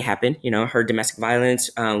then everything happened, her domestic violence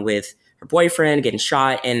with her boyfriend getting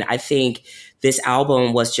shot. And I think this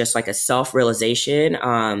album was just like a self-realization.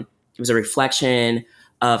 It was a reflection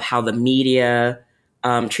of how the media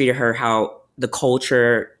treated her, how the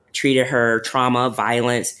culture treated her, trauma,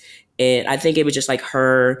 violence. And I think it was just like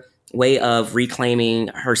her way of reclaiming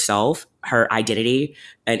herself, her identity,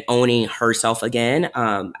 and owning herself again.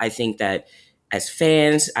 I think that as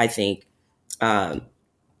fans, I think,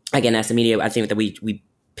 again, as the media, I think that we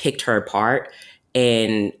picked her apart.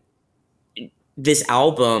 And this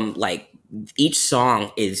album, like each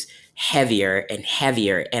song is heavier and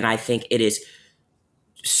heavier. And I think it is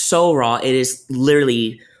so raw. It is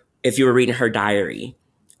literally, if you were reading her diary,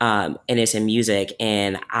 and it's in music.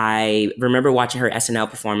 And I remember watching her SNL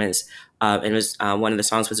performance and it was one of the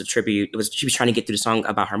songs was a tribute. She was trying to get through the song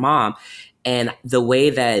about her mom, and the way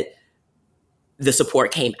that the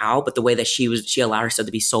support came out, but the way that she allowed herself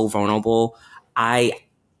to be so vulnerable. I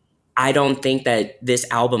don't think that this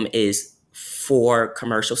album is for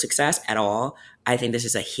commercial success at all. I think this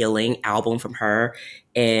is a healing album from her,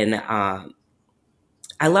 and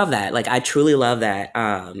I love that. Like, I truly love that.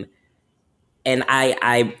 And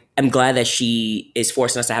I am glad that she is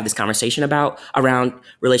forcing us to have this conversation around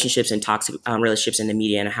relationships and toxic relationships in the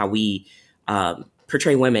media and how we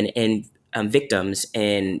portray women and victims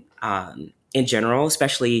and in general,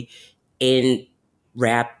 especially in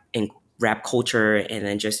rap and rap culture and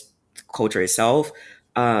then just culture itself.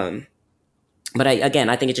 But I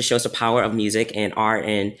think it just shows the power of music and art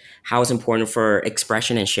and how it's important for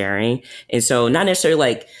expression and sharing. And so not necessarily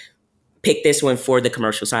like pick this one for the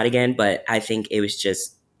commercial side again, but I think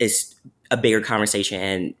it's a bigger conversation.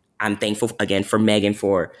 And I'm thankful again for Megan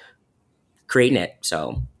for creating it.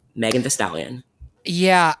 So Megan Thee Stallion.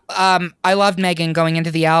 Yeah, I loved Megan going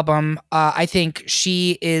into the album. I think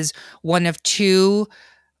she is one of two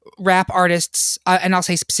rap artists, and I'll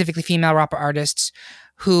say specifically female rap artists,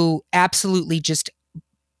 who absolutely just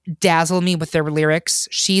dazzle me with their lyrics.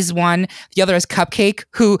 She's one. The other is Cupcake,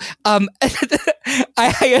 who I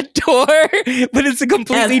adore, but it's a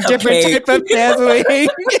completely different type of dazzling.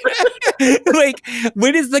 Like,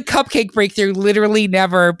 when is the Cupcake breakthrough? Literally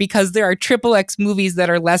never, because there are XXX movies that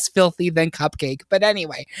are less filthy than Cupcake. But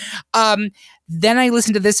anyway, then I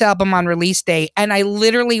listened to this album on release day, and I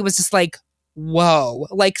literally was just like, whoa,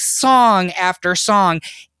 like song after song.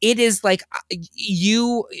 It is like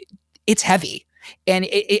it's heavy. And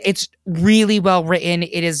it's really well written.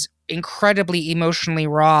 It is incredibly emotionally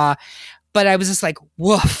raw. But I was just like,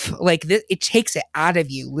 woof. Like, it takes it out of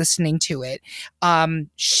you listening to it.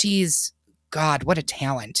 God, what a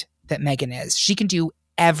talent that Megan is. She can do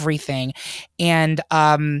everything. And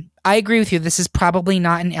I agree with you. This is probably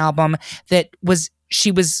not an album that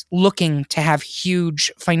she was looking to have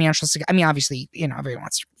huge financial success. I mean, obviously, everyone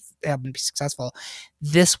wants album to be successful.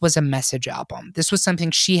 This was a message album. This was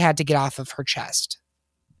something she had to get off of her chest.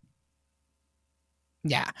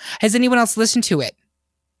 Yeah. Has anyone else listened to it?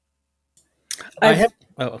 I have.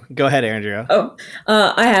 Oh, go ahead, Andrea.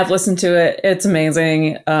 I have listened to it. It's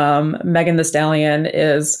amazing. Megan Thee Stallion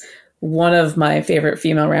is one of my favorite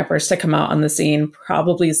female rappers to come out on the scene,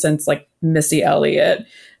 probably since like Missy Elliott.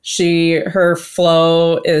 Her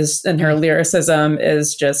flow and her lyricism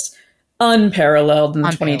is just unparalleled in the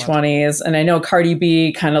 2020s. And I know Cardi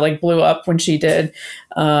B kind of like blew up when she did.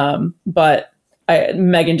 But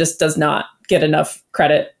Megan just does not get enough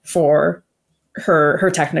credit for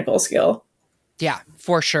her technical skill. Yeah,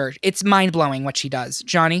 for sure. It's mind-blowing what she does.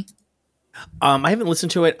 Johnny? I haven't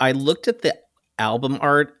listened to it. I looked at the album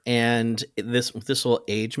art, and this will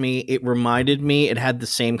age me. It reminded me, it had the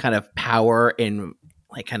same kind of power and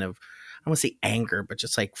like kind of, I don't want to say anger, but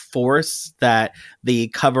just like force that the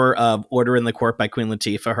cover of Order in the Court by Queen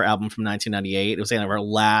Latifah, her album from 1998. It was kind of her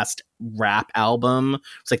last rap album.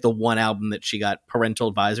 It's like the one album that she got parental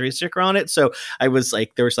advisory sticker on it. So I was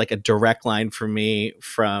like, there was like a direct line for me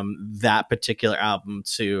from that particular album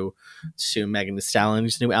to Megan Thee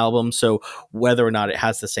Stallion's new album. So whether or not it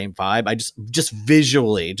has the same vibe, I just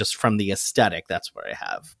visually, just from the aesthetic, that's what I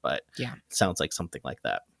have. But yeah, it sounds like something like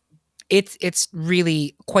that. It's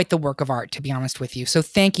really quite the work of art, to be honest with you. So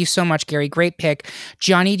thank you so much, Gary. Great pick.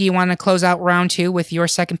 Johnny, do you want to close out round 2 with your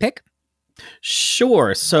second pick?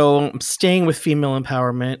 Sure. So I'm staying with female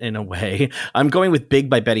empowerment in a way. I'm going with Big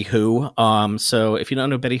by Betty Who. So if you don't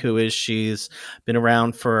know who Betty Who is, she's been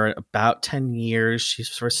around for about 10 years. She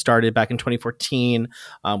first started back in 2014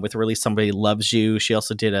 with the release Somebody Loves You. She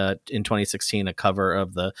also did in 2016 a cover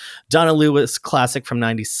of the Donna Lewis classic from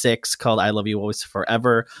 96 called I Love You Always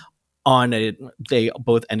Forever. They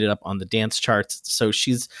both ended up on the dance charts. So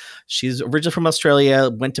she's originally from Australia,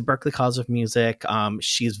 went to Berklee College of Music.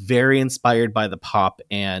 She's very inspired by the pop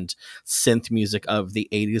and synth music of the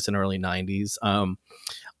 80s and early 90s.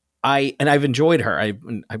 I've enjoyed her. I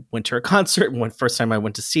went to her concert. First time I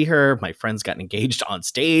went to see her, my friends got engaged on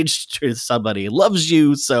stage to Somebody Loves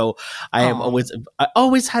You. So I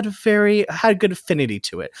always had a good affinity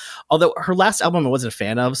to it. Although her last album I wasn't a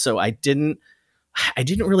fan of, so I didn't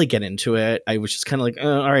really get into it. I was just kind of like,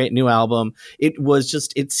 all right, new album.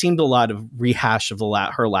 It seemed a lot of rehash of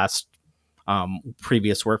her last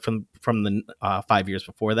previous work from the 5 years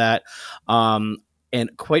before that. And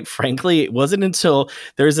quite frankly, it wasn't until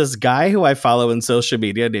there's this guy who I follow in social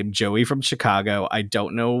media named Joey from Chicago. I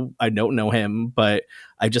don't know him, but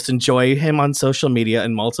I just enjoy him on social media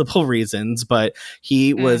in multiple reasons. But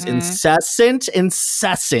he was incessant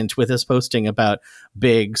with his posting about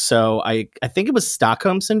Big. So I think it was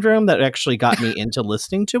Stockholm Syndrome that actually got me into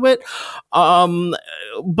listening to it.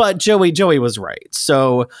 But Joey was right.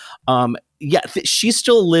 So she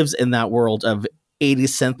still lives in that world of 80s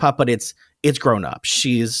synth pop, but it's grown up.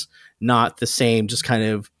 She's not the same, just kind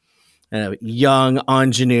of young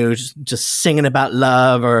ingenue, just singing about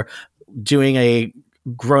love or doing a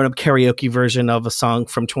grown-up karaoke version of a song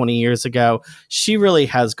from 20 years ago. She really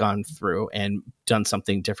has gone through and done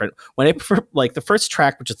something different. When like the first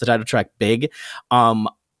track, which is the title track, Big,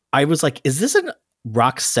 I was like, is this a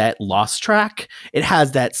Roxette Lost track? It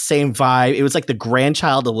has that same vibe. It was like the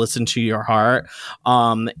grandchild to Listen to Your Heart.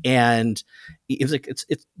 And it was like,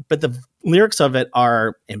 but the lyrics of it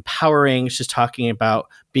are empowering. She's talking about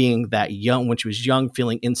being that young, when she was young,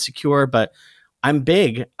 feeling insecure, but I'm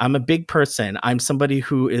big. I'm a big person. I'm somebody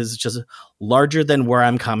who is just larger than where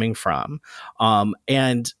I'm coming from.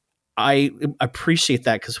 And I appreciate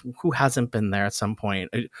that, because who hasn't been there at some point?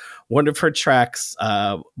 One of her tracks,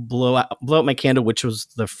 Blow Out My Candle, which was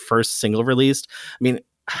the first single released. I mean,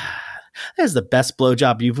 that is the best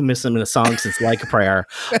blowjob you've missed in a song since Like a Prayer.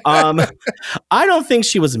 I don't think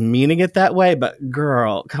she was meaning it that way, but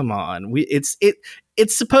girl, come on.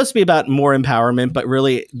 It's supposed to be about more empowerment, but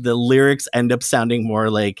really the lyrics end up sounding more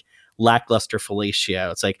like lackluster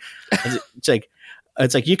fellatio. It's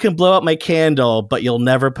like, you can blow out my candle, but you'll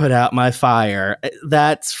never put out my fire.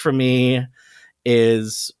 That's, for me,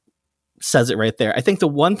 says it right there. I think the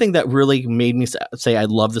one thing that really made me say I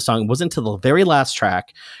love the song wasn't until the very last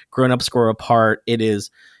track, Grown Up Score Apart. It is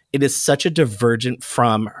such a divergent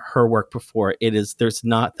from her work before. There's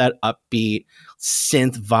not that upbeat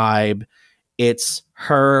synth vibe. It's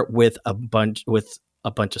her with a bunch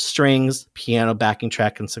of strings, piano backing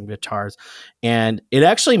track, and some guitars. And it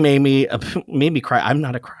actually made me cry. I'm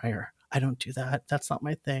not a crier. I don't do that. That's not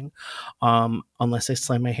my thing. Unless I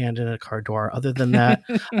slam my hand in a car door. Other than that,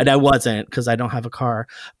 and I wasn't, because I don't have a car.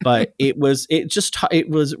 But it was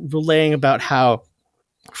relaying about how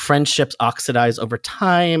friendships oxidize over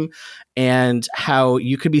time, and how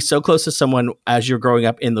you could be so close to someone as you're growing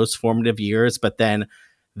up in those formative years, but then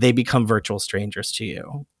they become virtual strangers to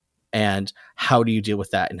you. And how do you deal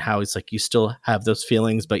with that? And how it's like you still have those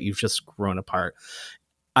feelings, but you've just grown apart.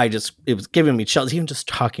 It was giving me chills even just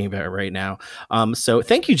talking about it right now. So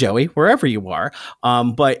thank you, Joey, wherever you are.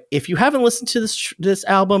 But if you haven't listened to this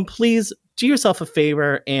album, please do yourself a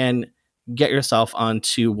favor and get yourself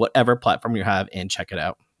onto whatever platform you have and check it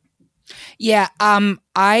out. Yeah,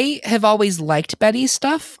 I have always liked Betty's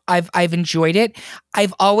stuff. I've enjoyed it.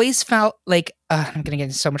 I've always felt like I'm gonna get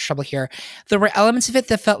in so much trouble here. There were elements of it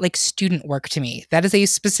that felt like student work to me. That is a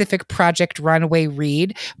specific Project Runway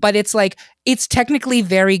read, but it's like it's technically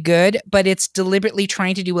very good, but it's deliberately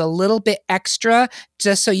trying to do a little bit extra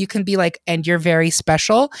just so you can be like, and you're very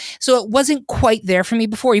special. So it wasn't quite there for me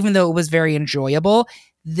before, even though it was very enjoyable.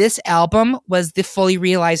 This album was the fully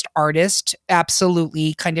realized artist,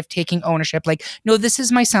 absolutely kind of taking ownership. Like, no, this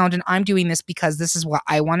is my sound and I'm doing this because this is what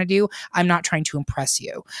I want to do. I'm not trying to impress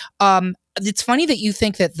you. It's funny that you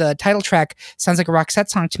think that the title track sounds like a Roxette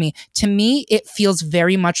song to me. To me, it feels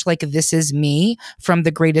very much like This Is Me from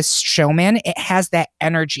The Greatest Showman. It has that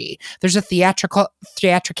energy. There's a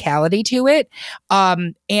theatricality to it.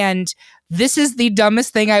 And this is the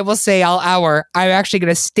dumbest thing I will say all hour. I'm actually going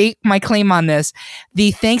to state my claim on this.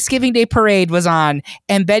 The Thanksgiving Day Parade was on,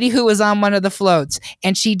 and Betty Who was on one of the floats,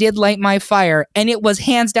 and she did Light My Fire, and it was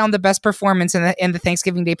hands down the best performance in the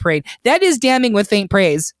Thanksgiving Day Parade. That is damning with faint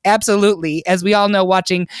praise. Absolutely. As we all know,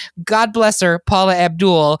 watching, God bless her, Paula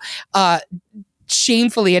Abdul,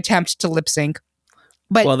 shamefully attempt to lip sync.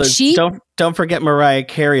 But don't forget Mariah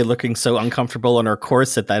Carey looking so uncomfortable in her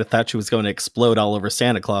corset that I thought she was going to explode all over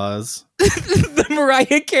Santa Claus. The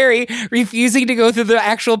Mariah Carey refusing to go through the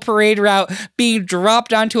actual parade route, being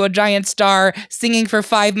dropped onto a giant star, singing for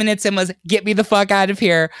 5 minutes and was "Get me the fuck out of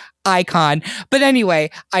here" icon. But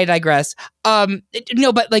anyway, I digress.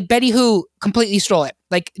 No, but like Betty Who completely stole it.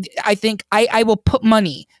 Like, I think I will put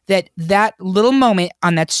money that little moment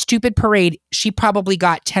on that stupid parade, she probably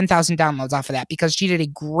got 10,000 downloads off of that, because she did a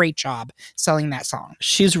great job selling that song.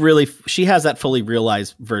 She has that fully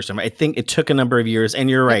realized version. I think it took a number of years, and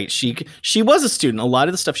you're right. She was a student. A lot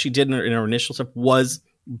of the stuff she did in her initial stuff was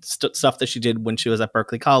stuff that she did when she was at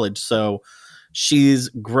Berklee College. So she's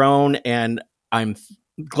grown, and I'm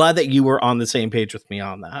glad that you were on the same page with me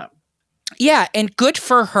on that. Yeah, and good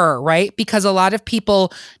for her, right? Because a lot of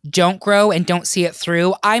people don't grow and don't see it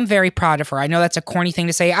through. I'm very proud of her. I know that's a corny thing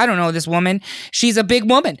to say. I don't know this woman. She's a big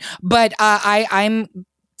woman. But I'm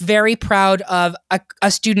very proud of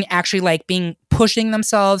a student actually like pushing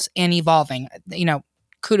themselves and evolving. You know,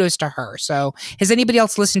 kudos to her. So has anybody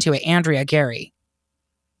else listened to it? Andrea, Gary?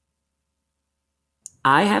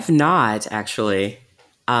 I have not actually.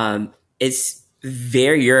 It's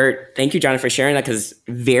thank you, Johnny, for sharing that, because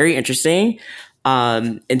very interesting.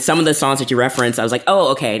 And some of the songs that you referenced, I was like,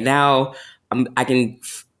 oh, okay, now I can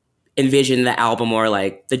envision the album or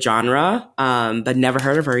like the genre, but never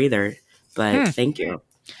heard of her either. But thank you.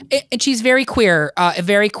 And she's very queer, I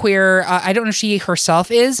don't know if she herself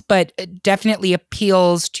is, but it definitely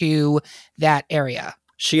appeals to that area.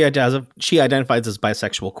 She identifies as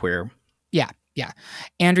bisexual queer. Yeah.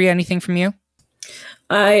 Andrea, anything from you?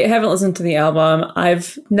 I haven't listened to the album.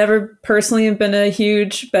 I've never personally been a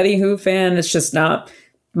huge Betty Who fan. It's just not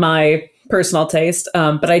my personal taste.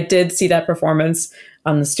 But I did see that performance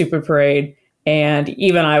on the Stupid Parade. And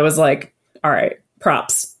even I was like, all right,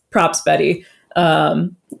 props, Betty.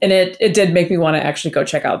 And it did make me want to actually go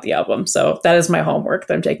check out the album. So that is my homework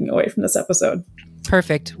that I'm taking away from this episode.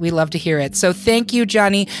 Perfect. We love to hear it. So thank you,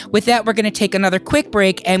 Johnny. With that, we're going to take another quick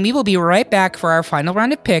break, and we will be right back for our final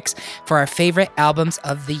round of picks for our favorite albums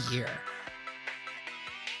of the year.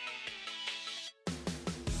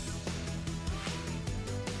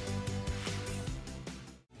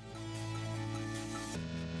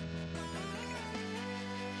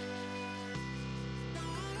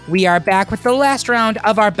 We are back with the last round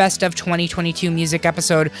of our Best of 2022 music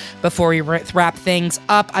episode. Before we wrap things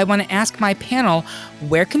up, I want to ask my panel,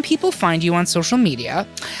 where can people find you on social media?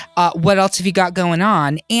 What else have you got going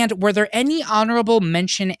on? And were there any honorable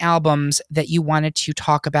mention albums that you wanted to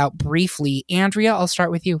talk about briefly? Andrea, I'll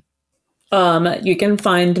start with you. You can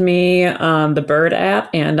find me on the Bird app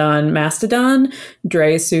and on Mastodon,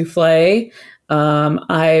 Dre Souffle.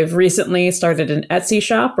 I've recently started an Etsy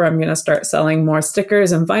shop where I'm going to start selling more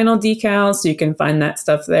stickers and vinyl decals. So you can find that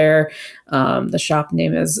stuff there. The shop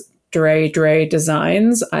name is Dre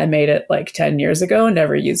Designs. I made it like 10 years ago,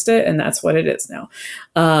 never used it, and that's what it is now.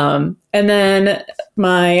 And then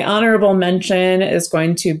my honorable mention is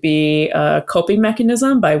going to be Coping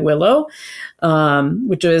Mechanism by Willow,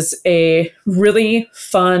 which is a really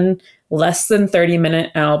fun, less than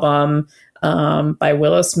 30-minute album by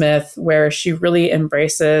Willow Smith, where she really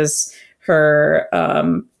embraces her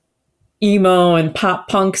emo and pop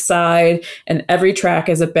punk side, and every track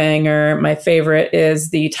is a banger. My favorite is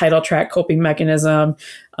the title track, Coping Mechanism.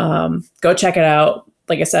 Go check it out.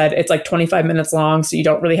 Like I said, it's like 25 minutes long, so you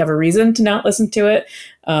don't really have a reason to not listen to it.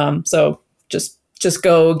 So just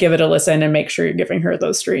go give it a listen and make sure you're giving her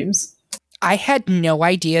those streams. I had no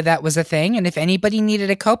idea that was a thing. And if anybody needed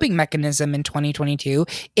a coping mechanism in 2022,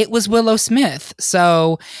 it was Willow Smith.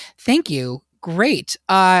 So thank you. Great.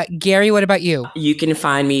 Gary, what about you? You can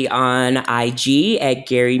find me on IG at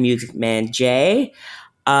Gary Music Man J.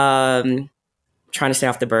 Trying to stay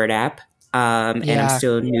off the Bird app. And I'm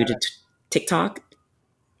still new to TikTok.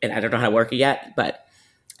 And I don't know how to work it yet, but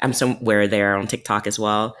I'm somewhere there on TikTok as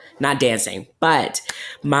well. Not dancing. But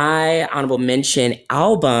my honorable mention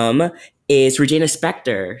album is Regina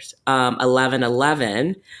Spektor's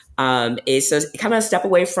 11:11. It's kind of a step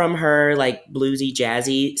away from her like bluesy,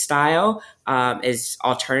 jazzy style. It's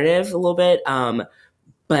alternative a little bit.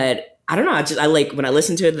 But I don't know. I like when I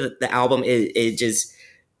listen to it, the album,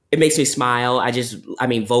 it makes me smile.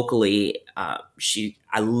 Vocally,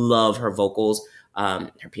 I love her vocals,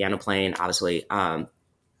 her piano playing, obviously. And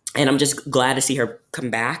I'm just glad to see her come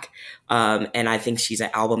back. And I think she's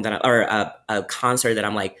an album a concert that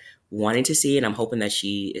I'm like wanting to see, and I'm hoping that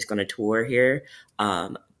she is going to tour here.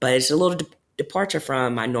 But it's a little departure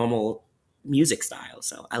from my normal music style,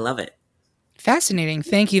 so I love it. Fascinating.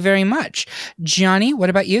 Thank you very much. Johnny, what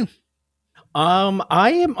about you?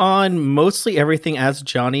 I am on mostly everything as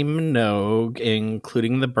Johnny Minogue,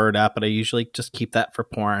 including the Bird app, but I usually just keep that for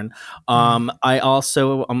porn. I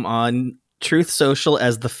also am on Truth Social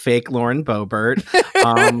as the fake Lauren Boebert.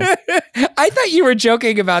 I thought you were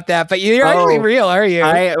joking about that, but you're actually real, are you?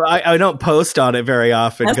 I don't post on it very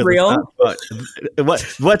often. That's real.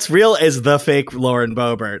 What's real is the fake Lauren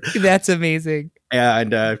Boebert. That's amazing.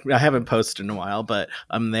 And I haven't posted in a while, but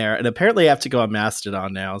I'm there. And apparently I have to go on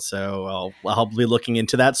Mastodon now, so I'll be looking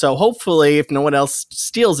into that. So hopefully, if no one else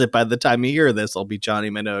steals it by the time you hear this, I'll be Johnny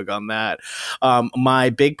Minogue on that. My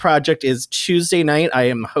big project is Tuesday night. I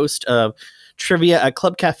am host of trivia at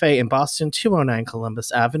Club Cafe in Boston, 209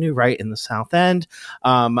 Columbus Avenue, right in the South End.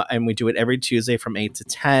 And we do it every Tuesday from 8 to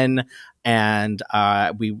 10. and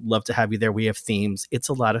we love to have you there. We have themes. It's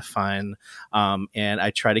a lot of fun, and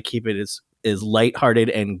I try to keep it as lighthearted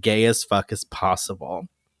and gay as fuck as possible.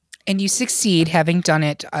 And you succeed, having done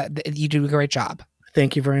it. You do a great job.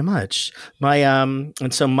 Thank you very much. My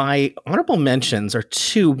and so my honorable mentions are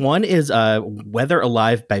two. One is Weather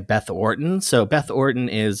Alive by Beth Orton. So Beth Orton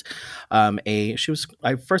is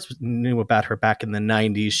I first knew about her back in the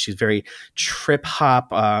 90s. She's very trip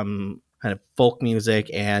hop kind of folk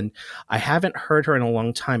music, and I haven't heard her in a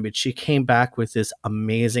long time, but she came back with this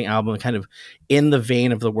amazing album, kind of in the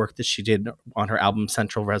vein of the work that she did on her album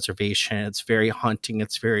Central Reservation. It's very haunting.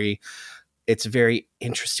 It's very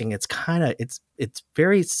interesting. It's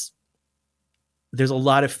very, there's a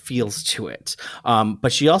lot of feels to it.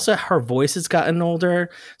 But her voice has gotten older.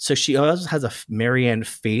 So she also has a Marianne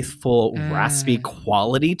Faithfull raspy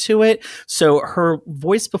quality to it. So her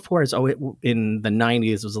voice before in the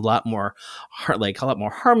 90s was a lot more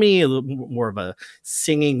harmony, a little more of a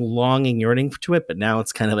singing, longing, yearning to it. But now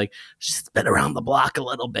it's kind of like she's been around the block a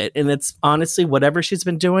little bit. And it's honestly, whatever she's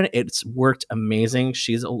been doing, it's worked amazing.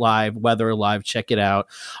 She's alive, Weather Alive. Check it out.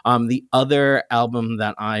 The other album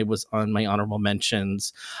that I was on my honorable mention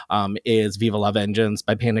is Viva La Vengeance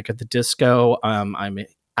by Panic at the Disco. I'm an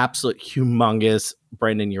absolute humongous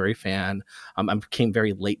Brendon Urie fan. I came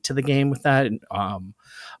very late to the game with that,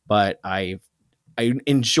 but I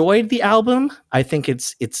enjoyed the album. I think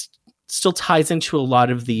it's still ties into a lot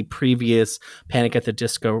of the previous Panic at the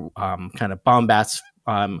Disco kind of bombast,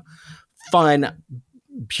 fun,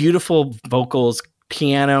 beautiful vocals,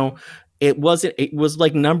 piano. It was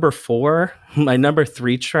like number 4. My number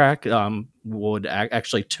 3 track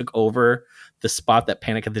actually took over the spot that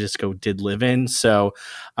Panic at the Disco did live in. So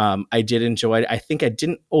I did enjoy it. I think I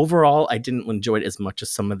didn't enjoy it as much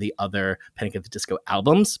as some of the other Panic at the Disco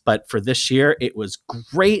albums, but for this year, it was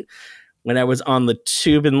great. When I was on the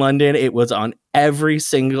tube in London, it was on every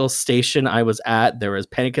single station I was at. There was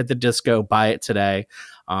Panic at the Disco, Buy It Today.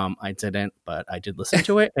 I didn't, but I did listen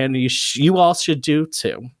to it, and you all should do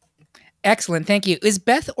too. Excellent. Thank you. Is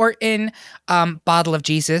Beth Orton Bottle of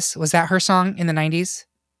Jesus? Was that her song in the 90s?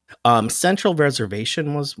 Central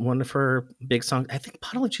Reservation was one of her big songs. I think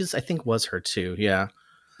Bottle of Jesus, was her too. Yeah.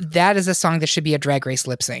 That is a song that should be a Drag Race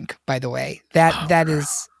lip sync, by the way. That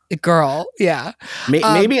is a girl. Yeah.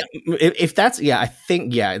 Maybe if that's, I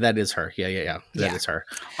think, that is her. Yeah. That is her.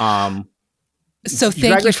 So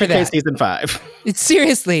thank you for that. Season 5.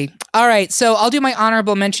 Seriously. All right. So I'll do my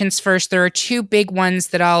honorable mentions first. There are 2 big ones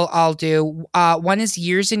that I'll do. One is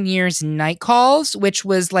Years and Years Night Calls, which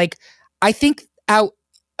was I think out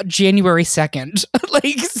January 2nd.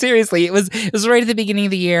 Seriously, it was right at the beginning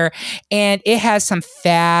of the year, and it has some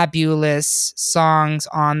fabulous songs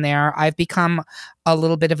on there. I've become a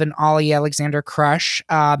little bit of an Ollie Alexander crush,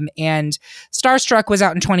 and Starstruck was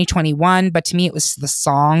out in 2021, but to me it was the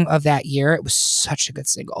song of that year. It was such a good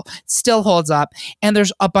single. It still holds up, and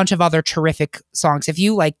there's a bunch of other terrific songs. If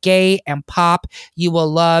you like gay and pop, you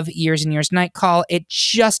will love Years and Years Night Call. It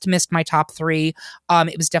just missed my top 3.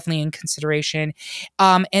 It was definitely in consideration.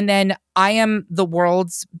 And then I am the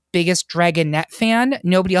world's biggest Dragonette fan.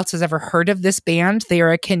 Nobody else has ever heard of this band. They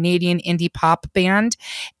are a Canadian indie pop band,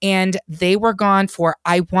 and they were gone for,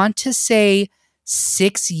 I want to say,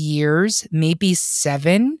 6 years, maybe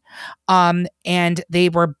 7. And they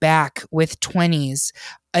were back with 20s.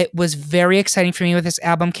 It was very exciting for me when this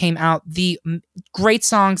album came out. The great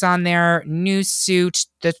songs on there, New Suit,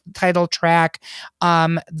 the title track.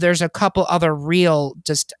 There's a couple other real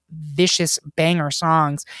just vicious banger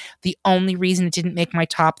songs. The only reason it didn't make my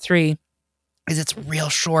top 3 is it's real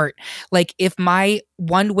short. If my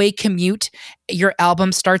one-way commute, your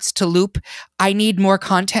album starts to loop, I need more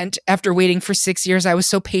content after waiting for 6 years. I was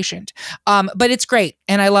so patient. But it's great,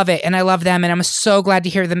 and I love it, and I love them, and I'm so glad to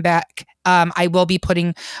hear them back. I will be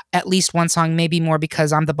putting at least one song, maybe more,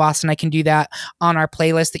 because I'm the boss and I can do that, on our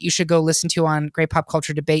playlist that you should go listen to on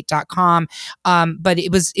greatpopculturedebate.com. But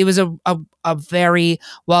it was a very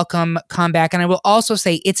welcome comeback. And I will also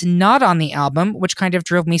say it's not on the album, which kind of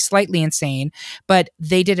drove me slightly insane, but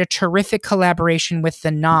they did a terrific collaboration with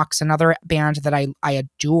the Knocks, another band that I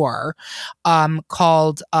adore,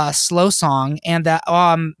 called Slow Song. And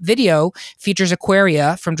the video features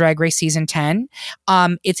Aquaria from Drag Race Season 10.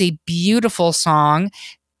 It's a beautiful song.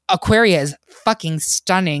 Aquaria is fucking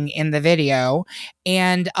stunning in the video,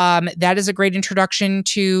 and that is a great introduction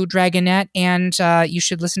to Dragonette, and you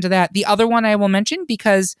should listen to that. The other one I will mention,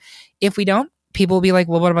 because if we don't, people will be like,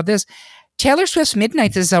 well, what about this? Taylor Swift's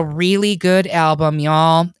Midnights is a really good album,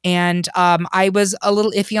 y'all. And I was a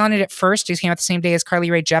little iffy on it at first. It came out the same day as Carly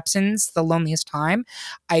Rae Jepsen's The Loneliest Time.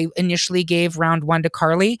 I initially gave round 1 to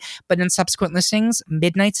Carly, but in subsequent listings,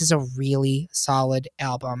 Midnights is a really solid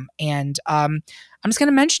album. And I'm just going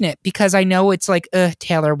to mention it because I know it's like,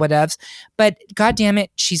 Taylor, whatevs. But God damn it,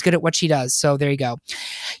 she's good at what she does. So there you go.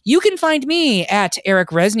 You can find me at Eric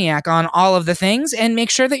Resniak on all of the things, and make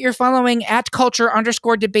sure that you're following at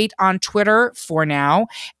culture_debate on Twitter for now,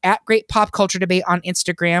 at Great Pop Culture Debate on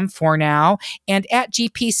Instagram for now, and at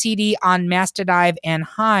GPCD on Mastodon and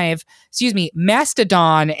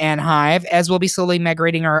Hive, as we'll be slowly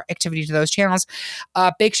migrating our activity to those channels.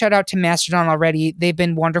 Big shout out to Mastodon already. They've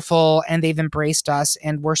been wonderful and they've embraced us,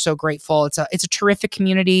 and we're so grateful. It's a terrific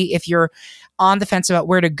community. If you're on the fence about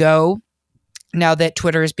where to go now that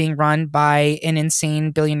Twitter is being run by an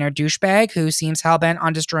insane billionaire douchebag who seems hellbent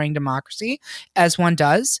on destroying democracy, as one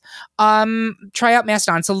does, try out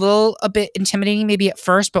Mastodon. It's a bit intimidating maybe at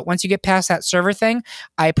first, but once you get past that server thing,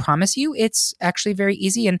 I promise you it's actually very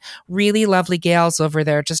easy, and really lovely gals over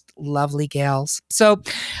there, just lovely gals. So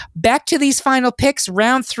back to these final picks,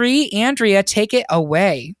 round 3. Andrea, take it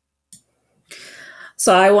away.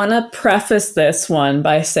 So I want to preface this one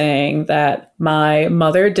by saying that my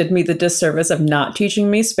mother did me the disservice of not teaching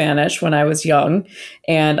me Spanish when I was young.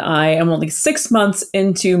 And I am only 6 months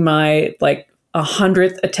into my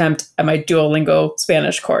 100th attempt at my Duolingo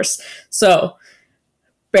Spanish course. So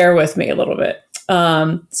bear with me a little bit.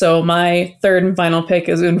 So my third and final pick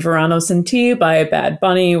is Un Verano Sin Ti by Bad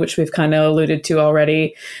Bunny, which we've kind of alluded to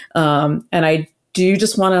already. And I do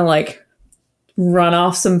just want to run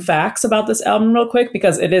off some facts about this album real quick,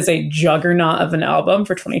 because it is a juggernaut of an album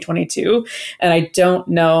for 2022. And I don't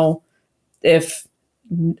know if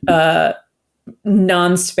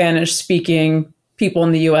non-Spanish speaking people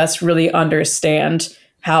in the US really understand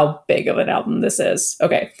how big of an album this is.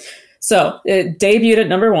 Okay. So it debuted at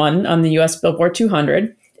number 1 on the US Billboard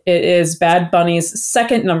 200. It is Bad Bunny's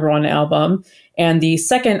second number 1 album, and the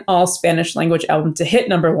second all Spanish language album to hit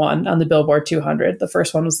number 1 on the Billboard 200. The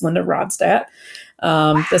first one was Linda Ronstadt.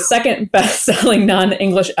 Wow. The second best-selling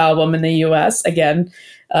non-English album in the U.S. Again,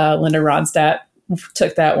 Linda Ronstadt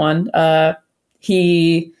took that one.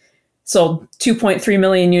 He sold 2.3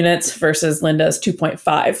 million units versus Linda's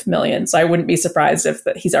 2.5 million. So I wouldn't be surprised if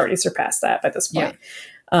he's already surpassed that by this point. Yeah.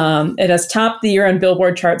 It has topped the year on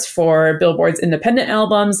Billboard charts for Billboard's independent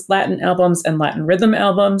albums, Latin albums, and Latin rhythm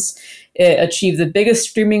albums. It achieved the biggest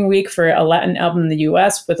streaming week for a Latin album in the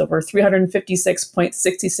US with over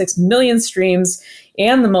 356.66 million streams,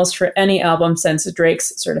 and the most for any album since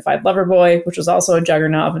Drake's Certified Lover Boy, which was also a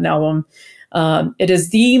juggernaut of an album. It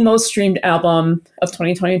is the most streamed album of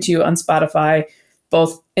 2022 on Spotify,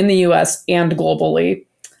 both in the US and globally.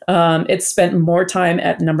 It spent more time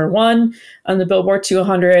at number 1 on the Billboard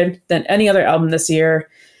 200 than any other album this year.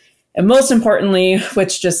 And most importantly,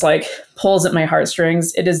 which just pulls at my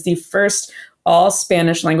heartstrings, it is the first all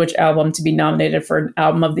Spanish language album to be nominated for an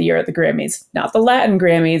Album of the Year at the Grammys. Not the Latin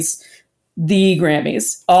Grammys, the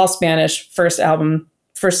Grammys. All Spanish, first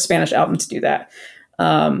Spanish album to do that.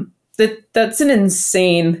 That's an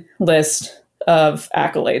insane list of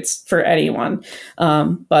accolades for anyone.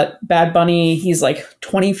 But Bad Bunny, he's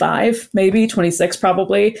 25, maybe 26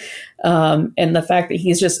 probably. And the fact that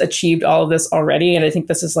he's just achieved all of this already, and I think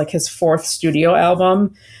this is his 4th studio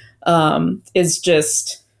album, is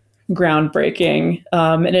just groundbreaking.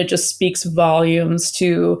 And it just speaks volumes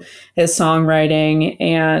to his songwriting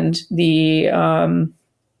and the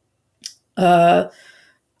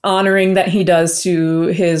honoring that he does to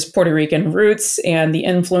his Puerto Rican roots and the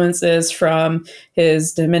influences from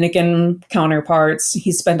his Dominican counterparts.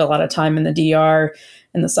 He spent a lot of time in the DR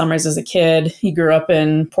in the summers as a kid. He grew up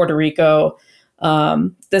in Puerto Rico.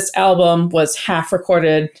 This album was half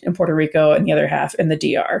recorded in Puerto Rico and the other half in the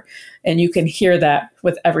DR. And you can hear that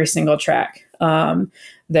with every single track.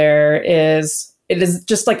 It is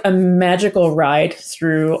just a magical ride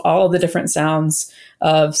through all of the different sounds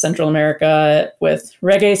of Central America, with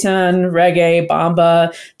reggaeton, reggae,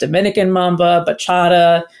 bamba, Dominican mamba,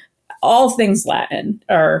 bachata. All things Latin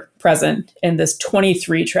are present in this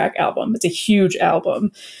 23-track album. It's a huge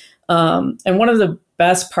album. And one of the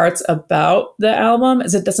best parts about the album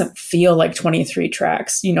is it doesn't feel like 23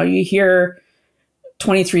 tracks. You hear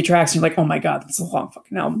 23 tracks and you're like, oh my God, that's a long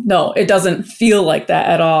fucking album. No, it doesn't feel like that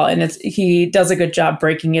at all. And he does a good job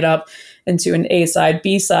breaking it up into an A side,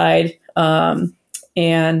 B side.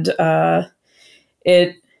 It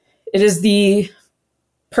is the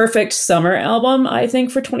perfect summer album, I think,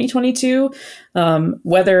 for 2022.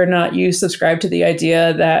 Whether or not you subscribe to the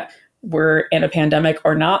idea that we're in a pandemic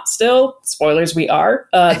or not still. Spoilers, we are.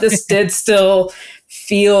 This did still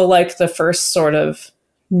feel like the first sort of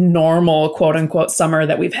normal, quote unquote, summer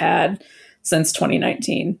that we've had since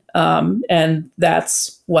 2019. And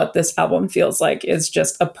that's what this album feels like, is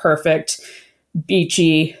just a perfect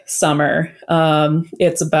beachy summer.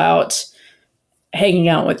 It's about hanging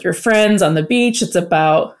out with your friends on the beach. It's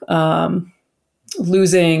about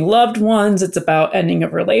losing loved ones. It's about ending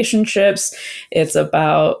of relationships. It's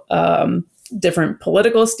about different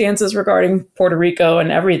political stances regarding Puerto Rico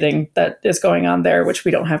and everything that is going on there, which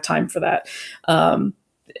we don't have time for that. And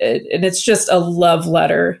it's just a love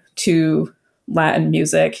letter to Latin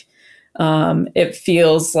music. It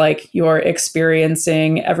feels like you're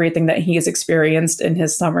experiencing everything that he has experienced in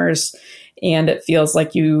his summers, and it feels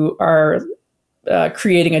like you are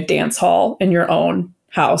creating a dance hall in your own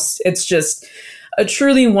house. It's just a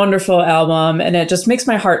truly wonderful album, and it just makes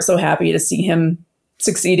my heart so happy to see him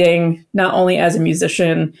succeeding, not only as a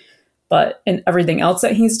musician, but in everything else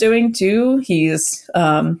that he's doing too. He's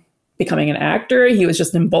becoming an actor. He was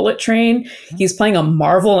just in Bullet Train. He's playing a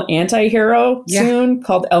Marvel anti-hero soon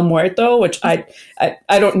called El Muerto, which I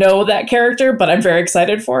don't know that character, but I'm very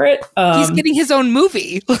excited for it. He's getting his own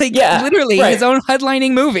movie, literally his own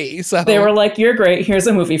headlining movie. So they were like, "You're great. Here's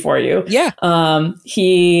a movie for you." Yeah.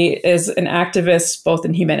 He is an activist both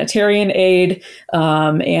in humanitarian aid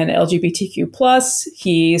and LGBTQ+.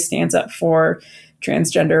 He stands up for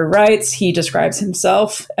transgender rights. He describes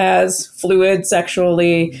himself as fluid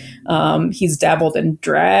sexually. He's dabbled in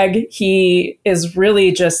drag. He is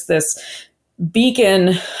really just this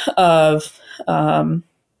beacon of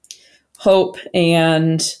hope,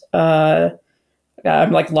 and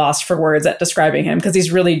I'm like lost for words at describing him, because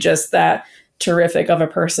he's really just that terrific of a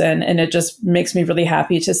person. And it just makes me really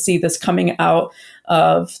happy to see this coming out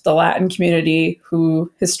of the Latin community,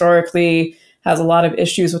 who historically has a lot of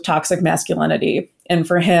issues with toxic masculinity. And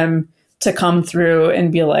for him to come through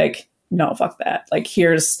and be like, no, fuck that. Like,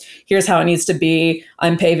 here's how it needs to be.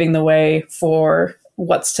 I'm paving the way for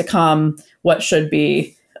what's to come, what should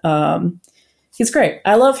be. He's great.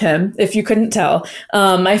 I love him, if you couldn't tell.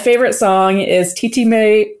 My favorite song is Titi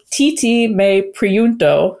Me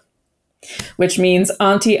Pregunto, which means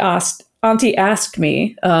Auntie asked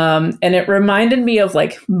me. And it reminded me of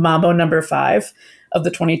like Mambo No. 5 of the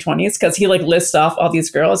 2020s, because he like lists off all these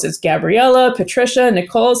girls. It's Gabriella, Patricia,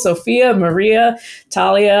 Nicole, Sophia, Maria,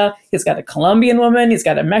 Talia. He's got a Colombian woman. He's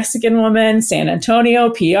got a Mexican woman, San Antonio,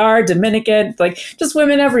 PR, Dominican, like just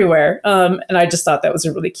women everywhere. And I just thought that was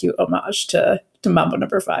a really cute homage to Mambo No.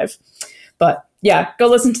 5. But yeah, go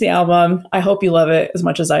listen to the album. I hope you love it as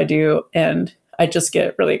much as I do. And I just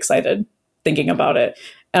get really excited thinking about it.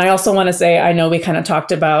 And I also want to say, I know we kind of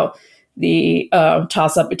talked about the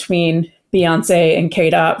toss up between Beyonce and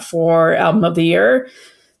K-Dot for Album of the Year.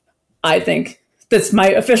 I think that's my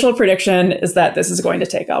official prediction, is that this is going to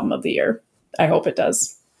take Album of the Year. I hope it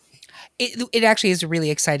does. It actually is a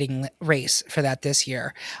really exciting race for that this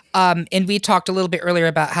year. And we talked a little bit earlier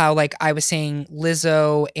about how, like, I was saying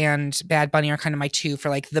Lizzo and Bad Bunny are kind of my two for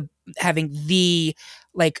like having the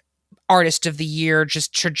like artist of the year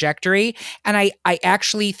just trajectory. And I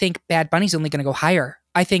actually think Bad Bunny's only going to go higher.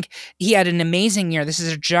 I think he had an amazing year. This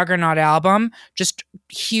is a juggernaut album, just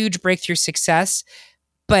huge breakthrough success.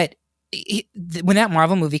 But when that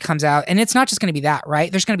Marvel movie comes out, and it's not just going to be that,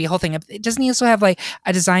 right? There's going to be a whole thing. Doesn't he also have like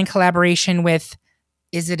a design collaboration with,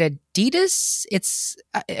 is it Adidas?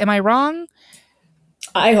 Am I wrong?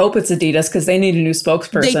 I hope it's Adidas, because they need a new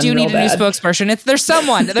spokesperson. They do need a new spokesperson. There's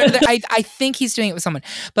someone. I think he's doing it with someone.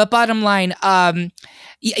 But bottom line, I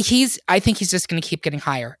think he's just going to keep getting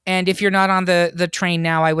higher. And if you're not on the train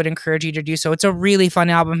now, I would encourage you to do so. It's a really fun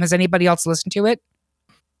album. Has anybody else listened to it?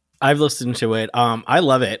 I've listened to it. I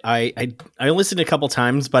love it. I listened a couple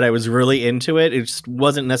times, but I was really into it. It just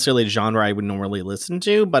wasn't necessarily a genre I would normally listen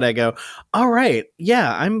to, but I go, all right,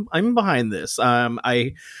 yeah, I'm behind this.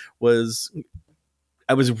 I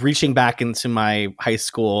was reaching back into my high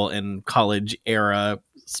school and college era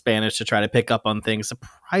Spanish to try to pick up on things.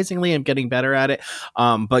 Surprisingly, I'm getting better at it.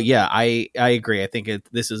 But yeah, I agree. I think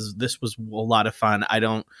this was a lot of fun. I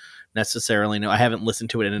don't necessarily know. I haven't listened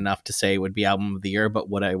to it enough to say it would be album of the year, but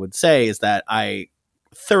what I would say is that I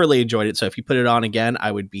thoroughly enjoyed it. So if you put it on again, I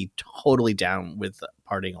would be totally down with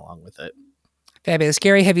partying along with it. Fabulous.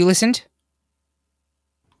 Gary, have you listened?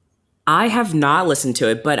 I have not listened to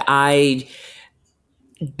it, but I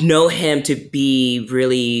know him to be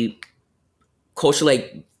really culturally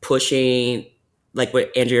like pushing, like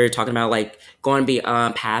what Andrew, you're talking about, like going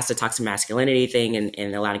past the toxic masculinity thing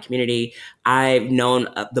in the Latin community. I've known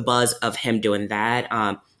the buzz of him doing that,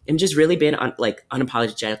 and just really being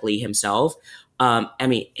unapologetically himself. I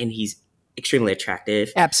mean, and he's extremely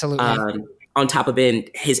attractive. Absolutely. On top of being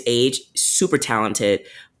his age, super talented.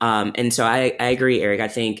 And so I agree, Eric. I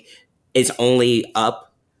think it's only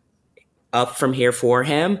up from here for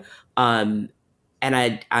him. And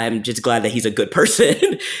I'm just glad that he's a good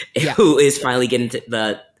person who is finally getting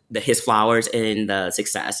to his flowers and the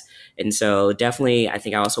success. And so definitely, I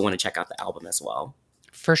think I also want to check out the album as well.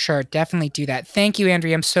 For sure. Definitely do that. Thank you,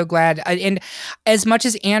 Andrea. I'm so glad. And as much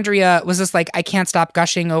as Andrea was just like, I can't stop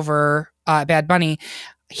gushing over Bad Bunny,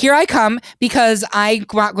 here I come, because I'm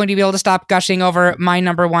not going to be able to stop gushing over my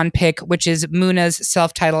number one pick, which is Muna's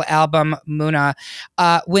self-titled album, Muna.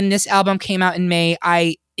 When this album came out in May,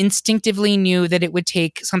 I instinctively knew that it would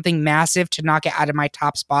take something massive to knock it out of my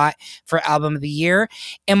top spot for album of the year.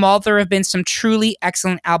 And while there have been some truly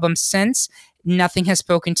excellent albums since, nothing has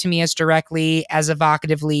spoken to me as directly, as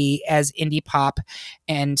evocatively as indie pop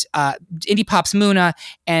and indie pop's Muna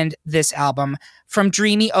and this album. From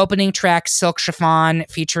dreamy opening track Silk Chiffon,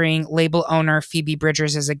 featuring label owner Phoebe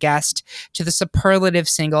Bridgers as a guest, to the superlative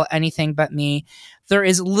single Anything But Me, there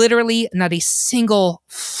is literally not a single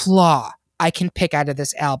flaw I can pick out of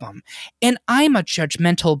this album. And I'm a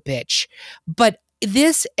judgmental bitch, but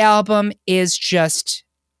this album is just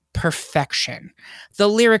perfection. The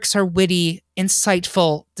lyrics are witty,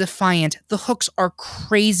 insightful, defiant. The hooks are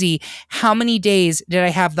crazy. How many days did I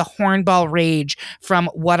have the hornball rage from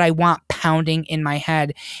What I Want pounding in my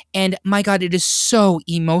head? And my God, it is so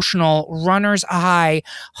emotional. Runner's High,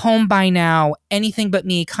 Home by Now, Anything But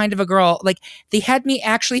Me, Kind of a Girl. Like, they had me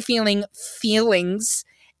actually feeling feelings,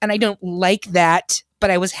 and I don't like that, but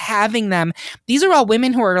I was having them. These are all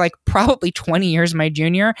women who are like probably 20 years my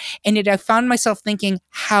junior. And yet I found myself thinking,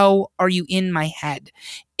 how are you in my head?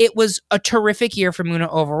 It was a terrific year for Muna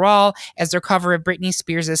overall, as their cover of Britney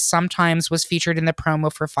Spears' Sometimes was featured in the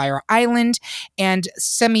promo for Fire Island, and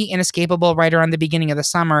semi-inescapable right around the beginning of the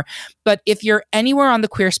summer. But if you're anywhere on the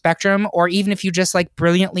queer spectrum, or even if you just like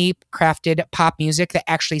brilliantly crafted pop music that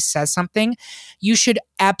actually says something, you should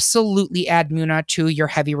absolutely add Muna to your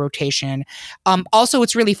heavy rotation. Also,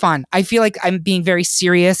 it's really fun. I feel like I'm being very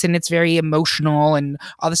serious and it's very emotional and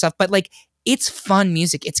all this stuff, but like, it's fun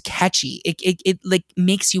music. It's catchy. It like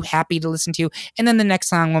makes you happy to listen to. And then the next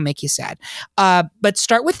song will make you sad. But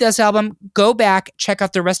start with this album, go back, check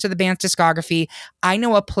out the rest of the band's discography. I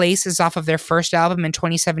Know a Place is off of their first album in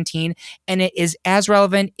 2017, and it is as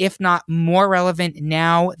relevant, if not more relevant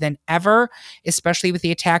now than ever, especially with the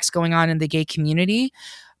attacks going on in the gay community.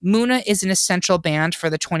 Muna is an essential band for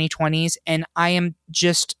the 2020s, and I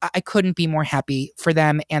couldn't be more happy for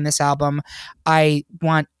them and this album. I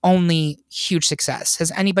want only huge success.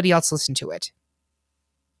 Has anybody else listened to it?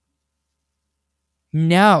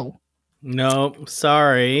 No,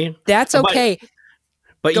 sorry. That's okay.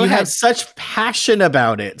 But you have such passion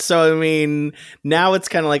about it. So, I mean, now it's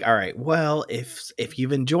kind of like, all right, well, if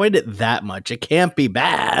you've enjoyed it that much, it can't be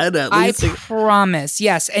bad. At least promise.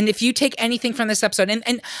 Yes. And if you take anything from this episode,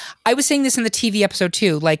 and I was saying this in the TV episode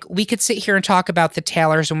too, like we could sit here and talk about the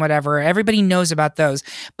Taylors and whatever. Everybody knows about those.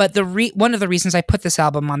 But one of the reasons I put this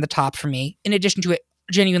album on the top for me, in addition to it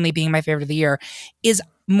genuinely being my favorite of the year, is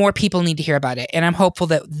more people need to hear about it. And I'm hopeful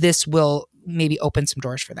that this will maybe open some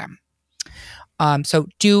doors for them. So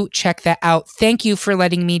do check that out. Thank you for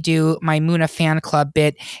letting me do my Muna fan club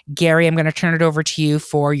bit. Gary, I'm going to turn it over to you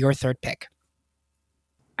for your third pick.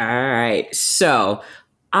 All right. So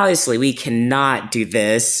obviously we cannot do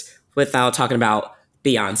this without talking about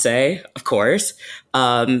Beyonce, of course.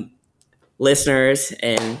 Listeners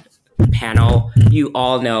and panel, you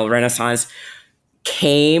all know Renaissance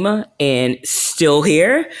came and still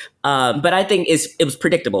here. But I think it was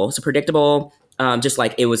predictable. It's predictable. Just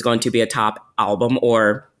like it was going to be a top album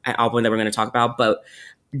or an album that we're going to talk about, but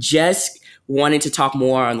just wanted to talk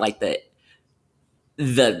more on like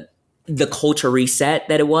the culture reset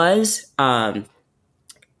that it was.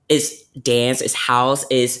 It's dance, it's house,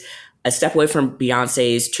 is a step away from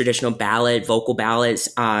Beyonce's traditional vocal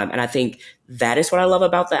ballads. And I think that is what I love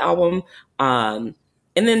about the album. And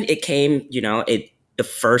then it came, the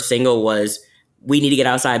first single was We Need to Get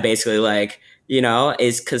Outside, basically like,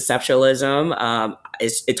 is conceptualism.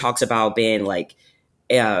 It talks about being like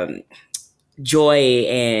joy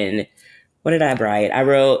and what did I write? I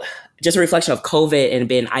wrote just a reflection of COVID and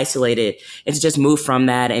being isolated, and to just move from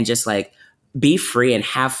that and just like be free and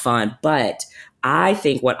have fun. But I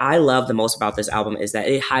think what I love the most about this album is that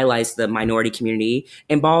it highlights the minority community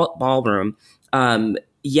in ballroom.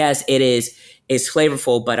 Yes, it's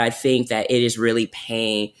flavorful, but I think that it is really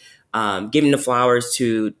paying giving the flowers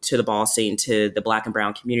to the ball scene, to the Black and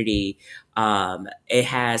brown community. It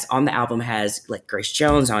has on the album has like Grace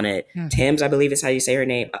Jones on it. Tim's, I believe is how you say her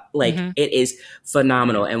name. Like it is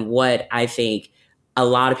phenomenal. And what I think a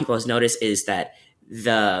lot of people has noticed is that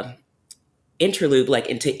the interlude, like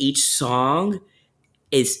into each song,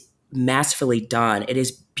 is masterfully done. It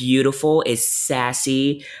is beautiful. It's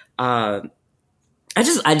sassy. I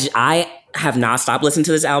have not stopped listening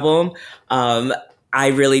to this album. I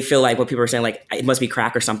really feel like what people are saying, like it must be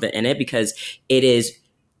crack or something in it, because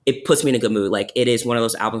it puts me in a good mood. Like it is one of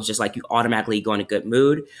those albums just like you automatically go in a good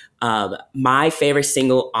mood. My favorite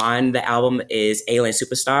single on the album is Alien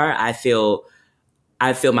Superstar. I feel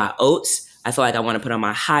my oats. I feel like I want to put on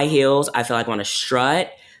my high heels. I feel like I want to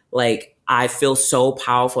strut. Like I feel so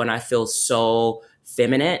powerful and I feel so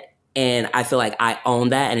feminine. And I feel like I own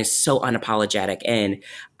that, and it's so unapologetic. And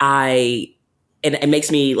it makes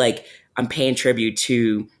me like I'm paying tribute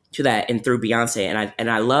to that and through Beyonce. And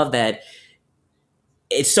I love that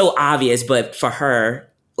it's so obvious, but for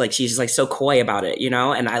her, like she's just like so coy about it, you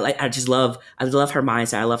know? And I love her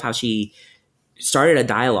mindset. I love how she started a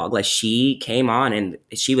dialogue. Like she came on and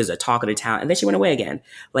she was a talk of the town, and then she went away again.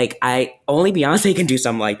 Like only Beyonce can do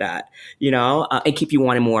something like that, you know, and keep you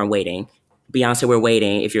wanting more and waiting. Beyonce, we're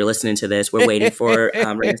waiting. If you're listening to this, we're waiting for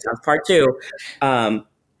Renaissance Part 2.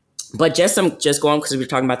 But just going, because we were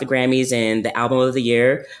talking about the Grammys and the album of the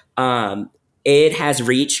year. It has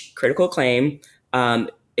reached critical acclaim.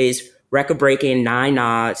 Is record-breaking 9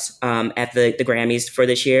 nods at the Grammys for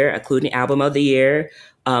this year, including album of the year,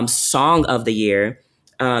 song of the year.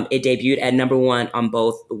 It debuted at number 1 on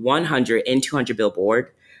both 100 and 200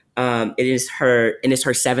 Billboard. It is her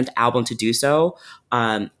 7th album to do so.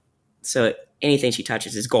 So anything she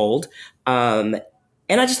touches is gold. And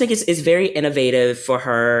I just think it's very innovative for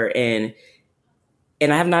her. And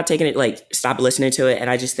I have not taken it, like, stopped listening to it. And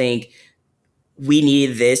I just think we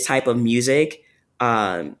need this type of music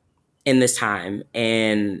in this time.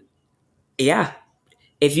 And yeah,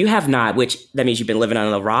 if you have not, which that means you've been living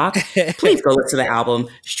under a rock, please go listen to the album,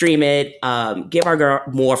 stream it, give our girl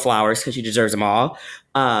more flowers because she deserves them all.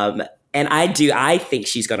 And I think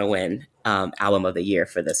she's going to win album of the year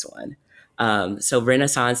for this one. So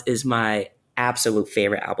Renaissance is my absolute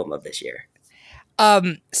favorite album of this year.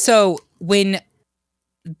 So when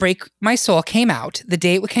Break My Soul came out, the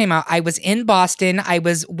day it came out, I was in Boston. I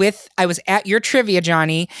was at your trivia,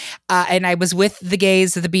 Johnny, and I was with the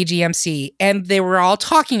gays of the BGMC, and they were all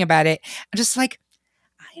talking about it. I'm just like,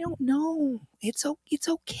 I don't know. It's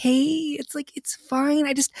okay. It's like, it's fine.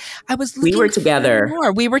 I was looking. We were together.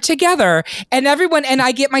 We were together, and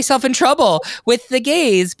I get myself in trouble with the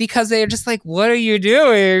gays because they're just like, what are you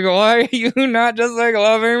doing? Why are you not just like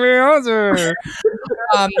loving Beyonce?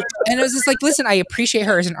 And it was just like, listen, I appreciate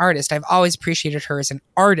her as an artist. I've always appreciated her as an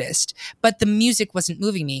artist, but the music wasn't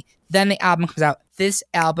moving me. Then the album comes out. This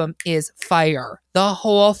album is fire. The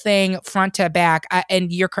whole thing, front to back.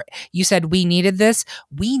 And you said we needed this.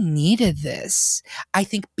 We needed this. I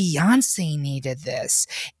think Beyonce needed this.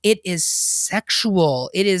 It is sexual.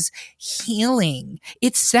 It is healing.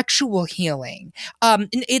 It's sexual healing. But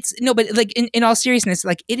like in all seriousness,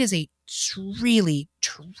 like it is a really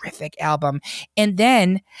terrific album. And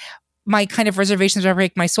then my kind of reservations about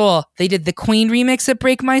Break My Soul, they did the Queen remix of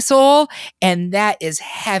Break My Soul, and that is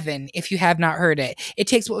heaven if you have not heard it. It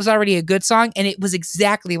takes what was already a good song, and it was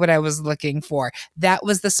exactly what I was looking for. That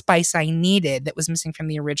was the spice I needed that was missing from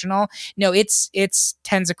the original. No, it's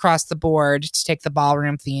tens across the board to take the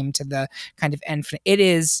ballroom theme to the kind of end. It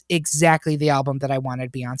is exactly the album that I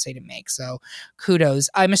wanted Beyonce to make, so kudos.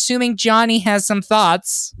 I'm assuming Johnny has some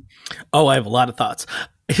thoughts. Oh, I have a lot of thoughts.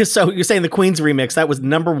 So you're saying the Queen's remix, that was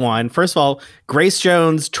number 1. First of all, Grace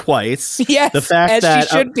Jones twice. Yes, the fact as that, she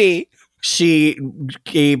should be. She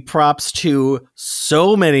gave props to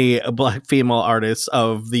so many Black female artists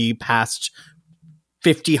of the past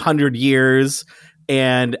 50, 100 years.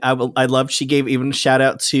 And I love she gave even a shout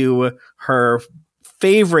out to her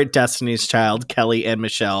favorite Destiny's Child, Kelly and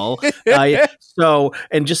Michelle. And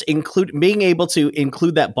just being able to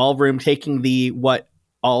include that ballroom, taking what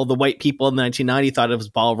all the white people in 1990 thought it was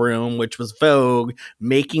ballroom, which was Vogue,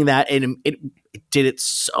 making that, and it did it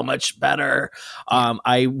so much better.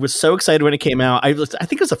 I was so excited when it came out. I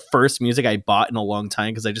think it was the first music I bought in a long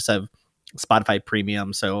time because I just have Spotify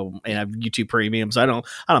Premium, and I have YouTube Premium, so I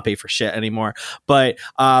don't pay for shit anymore. But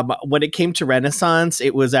when it came to Renaissance,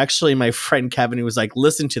 it was actually my friend Kevin who was like,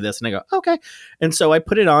 "Listen to this," and I go, "Okay," and so I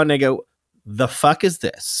put it on, and I go, the fuck is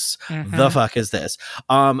this? Mm-hmm. The fuck is this?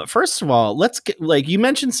 First of all, let's get, like you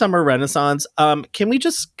mentioned Summer Renaissance. Can we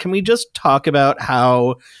just talk about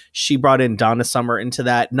how she brought in Donna Summer into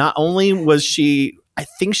that? Not only was she I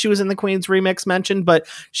think she was in the Queen's remix mentioned, but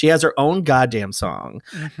she has her own goddamn song.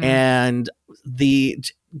 Mhm. And the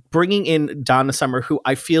bringing in Donna Summer, who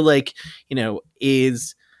I feel like,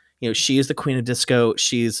 is, she is the queen of disco.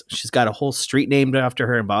 She's got a whole street named after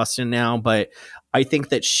her in Boston now, but I think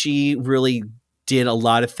that she really did a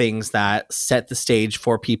lot of things that set the stage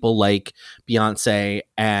for people like Beyonce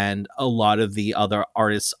and a lot of the other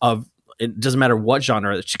artists of, it doesn't matter what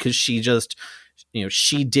genre, because she just,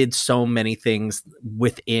 she did so many things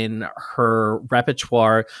within her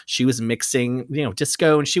repertoire. She was mixing,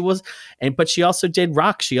 disco, and but she also did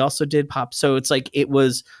rock. She also did pop. So it's like, it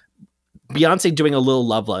was Beyonce doing a little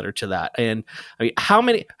love letter to that. And I mean, how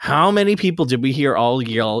many people did we hear all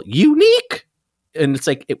yell unique? And it's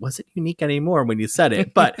like, it wasn't unique anymore when you said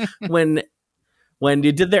it. But when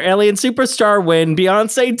you did their Alien Superstar, when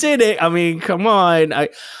Beyonce did it, I mean, come on.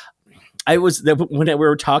 When we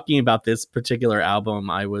were talking about this particular album,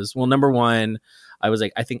 number one, I was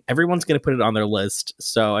like, I think everyone's going to put it on their list.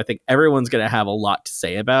 So I think everyone's going to have a lot to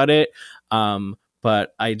say about it.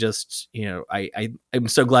 But I just, I'm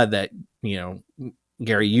so glad that,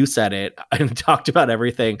 Gary, you said it. I talked about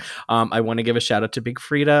everything. I want to give a shout out to Big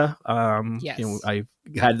Frida. Yes. I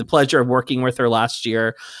had the pleasure of working with her last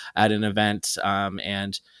year at an event,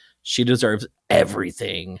 and she deserves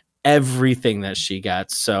everything that she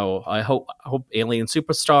gets. So I hope Alien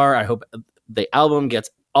Superstar, I hope the album gets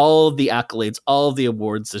all of the accolades, all of the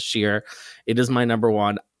awards this year. It is my number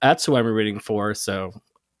one. That's who I'm rooting for. So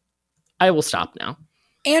I will stop now.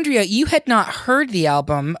 Andrea, you had not heard the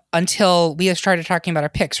album until we had started talking about our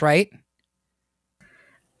picks, right?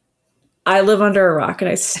 I live under a rock and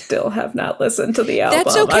I still have not listened to the album.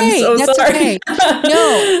 That's okay. I'm so sorry. Okay.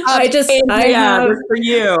 No, For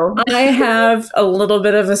you. I have a little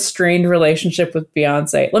bit of a strained relationship with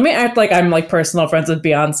Beyonce. Let me act like I'm like personal friends with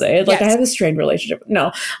Beyonce. Like, yes. I have a strained relationship.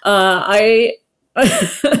 No, I'm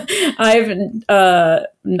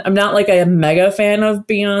not like a mega fan of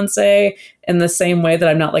Beyonce in the same way that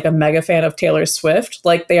I'm not like a mega fan of Taylor Swift.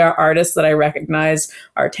 Like, they are artists that I recognize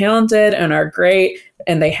are talented and are great,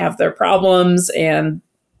 and they have their problems, and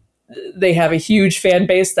they have a huge fan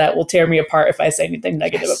base that will tear me apart if I say anything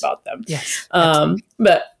negative about them. Yes.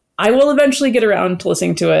 But I will eventually get around to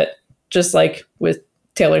listening to it, just like with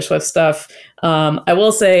Taylor Swift stuff. I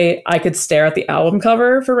will say I could stare at the album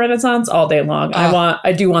cover for Renaissance all day long.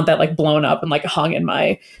 I do want that like blown up and like hung in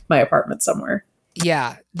my apartment somewhere.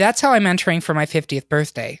 Yeah, that's how I'm entering for my 50th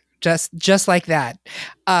birthday. Just like that.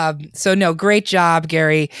 So no, great job,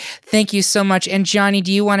 Gary. Thank you so much. And Johnny,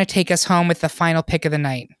 do you want to take us home with the final pick of the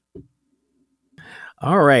night?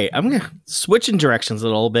 All right, I'm going to switch in directions a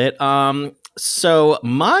little bit. So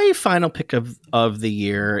my final pick of the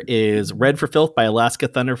year is Red for Filth by Alaska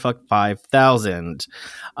Thunderfuck 5000.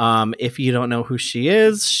 If you don't know who she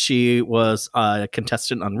is, she was a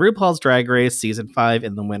contestant on RuPaul's Drag Race Season 5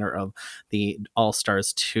 and the winner of the All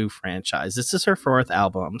Stars 2 franchise. This is her 4th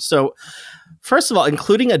album. So first of all,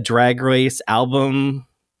 including a Drag Race album,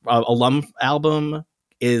 alum album,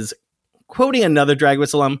 is quoting another Drag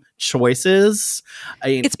Race alum, choices. I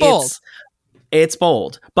mean, it's bold. It's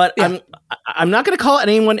bold, but yeah. I'm not going to call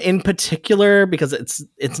anyone in particular because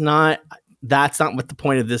it's not. That's not what the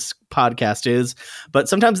point of this podcast is. But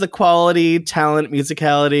sometimes the quality, talent,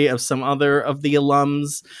 musicality of some other of the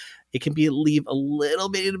alums, it can leave a little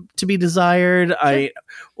bit to be desired. Sure.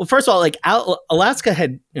 Well, first of all, like Alaska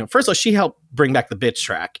had, first of all, she helped bring back the bitch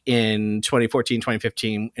track in 2014,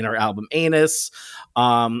 2015 in her album Anus.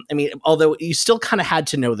 I mean, although you still kind of had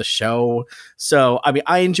to know the show. So, I mean,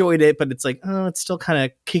 I enjoyed it, but it's like, oh, it's still kind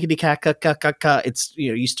of kickity ka. It's,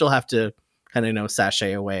 you still have to kind of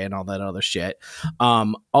sashay away and all that other shit.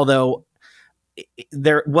 Although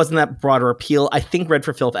there wasn't that broader appeal. I think Red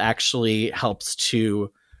for Filth actually helps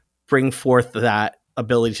to bring forth that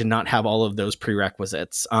ability to not have all of those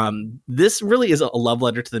prerequisites. This really is a love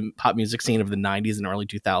letter to the pop music scene of the 90s and early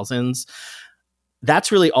 2000s.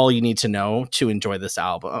 That's really all you need to know to enjoy this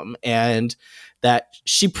album. And that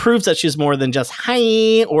she proves that she's more than just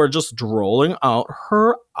hi or just drolling out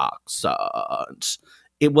her accent.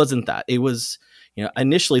 It wasn't that. It was, I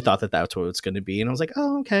initially thought that that's what it was going to be. And I was like,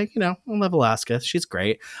 oh, okay, I love Alaska. She's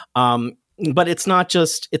great. But it's not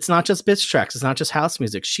just bitch tracks. It's not just house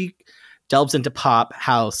music. She delves into pop,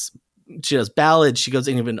 house. She does ballads. She goes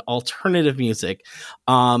into even alternative music.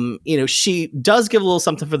 She does give a little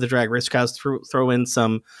something for the Drag Race crowds. Throw in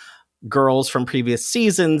some girls from previous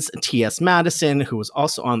seasons. T.S. Madison, who was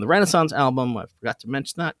also on the Renaissance album. I forgot to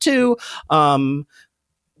mention that too.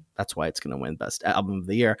 That's why it's going to win Best Album of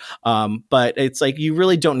the Year. But it's like, you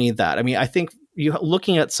really don't need that. I mean, I think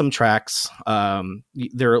looking at some tracks,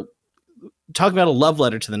 they're talking about a love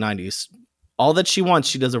letter to the 90s All That She Wants.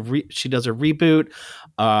 She does a reboot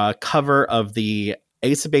cover of the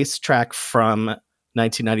Ace of Base track from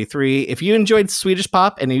 1993. If you enjoyed Swedish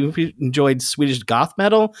pop and if you enjoyed Swedish goth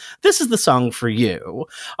metal, this is the song for you.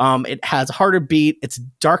 It has a harder beat. It's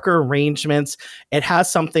darker arrangements. It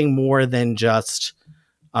has something more than just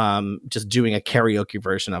doing a karaoke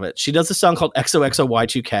version of it. She does a song called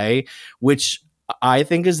XOXOY2K, which I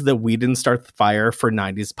think is the We Didn't Start the Fire for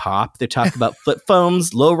 90s pop. They talk about flip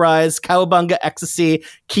phones, low rise, cowabunga, ecstasy,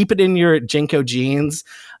 keep it in your Jinko jeans.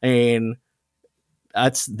 I mean,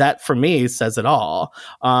 that for me says it all.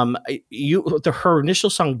 Her initial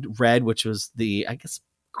song Red, which was the, I guess,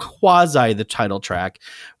 quasi the title track,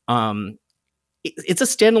 it's a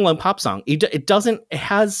standalone pop song. It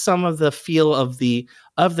has some of the feel of the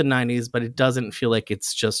 90s, but it doesn't feel like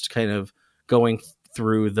it's just kind of going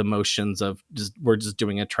through the motions of we're just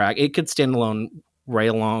doing a track. It could stand alone right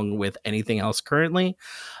along with anything else currently.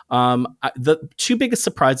 The two biggest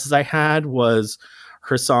surprises I had was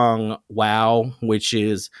her song Wow, which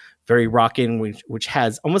is very rockin', which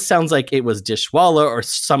has almost sounds like it was Dishwalla or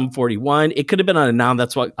Sum 41. It could have been on a Now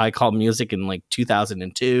That's What I Call Music in like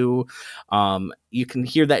 2002. You can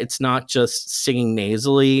hear that it's not just singing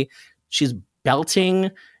nasally. She's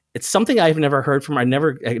belting. It's something I've never heard from her. I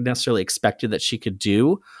never necessarily expected that she could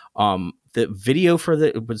do. The video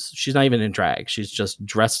for she's not even in drag. She's just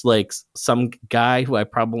dressed like some guy who I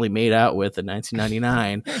probably made out with in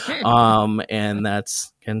 1999. And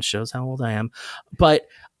that's, again, shows how old I am. But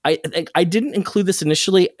I didn't include this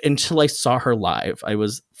initially until I saw her live. I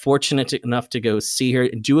was fortunate enough to go see her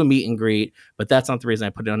and do a meet and greet, but that's not the reason I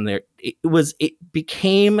put it on there. It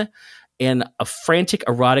became a frantic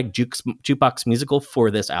erotic jukebox musical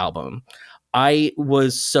for this album. I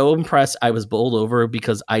was so impressed. I was bowled over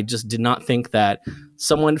because I just did not think that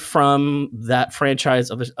someone from that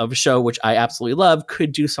franchise of a show, which I absolutely love,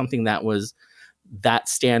 could do something that was that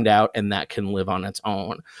standout and that can live on its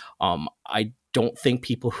own. I don't think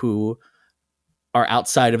people who are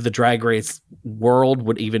outside of the Drag Race world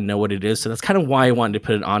would even know what it is. So that's kind of why I wanted to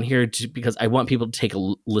put it on here, because I want people to take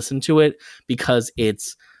a listen to it, because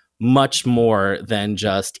it's much more than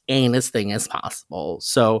just anus thing as possible.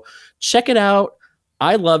 So check it out.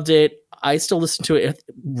 I loved it. I still listen to it.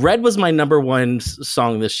 Red was my number one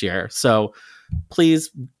song this year. So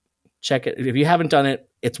please check it. If you haven't done it,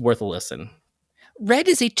 it's worth a listen. Red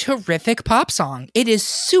is a terrific pop song. It is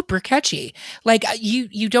super catchy. Like,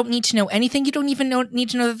 you don't need to know anything. You don't even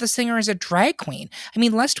need to know that the singer is a drag queen. I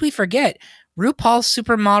mean, lest we forget, RuPaul's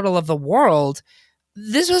Supermodel of the World,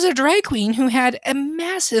 this was a drag queen who had a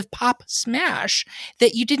massive pop smash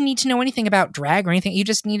that you didn't need to know anything about drag or anything. You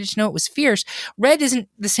just needed to know it was fierce. Red isn't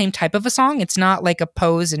the same type of a song. It's not like a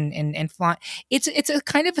pose and flaunt. It's a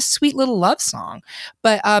kind of a sweet little love song.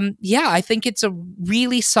 But yeah, I think it's a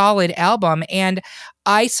really solid album. And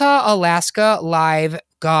I saw Alaska live.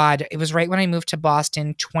 God, it was right when I moved to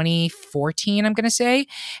Boston, 2014, I'm going to say,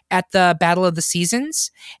 at the Battle of the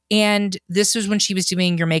Seasons. And this was when she was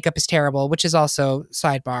doing Your Makeup is Terrible, which is also,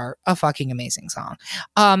 sidebar, a fucking amazing song.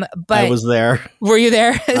 But I was there. Were you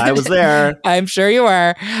there? I was there. I'm sure you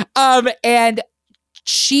were. And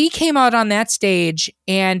she came out on that stage,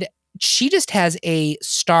 and she just has a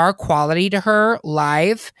star quality to her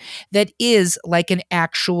live that is like an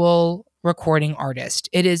actual recording artist.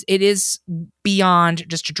 It is beyond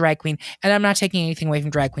just a drag queen. And I'm not taking anything away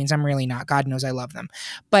from drag queens. I'm really not. God knows I love them.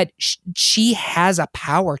 But she has a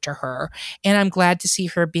power to her. And I'm glad to see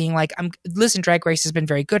her being like, listen, Drag Race has been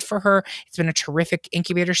very good for her. It's been a terrific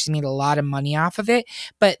incubator. She's made a lot of money off of it.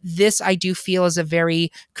 But this, I do feel, is a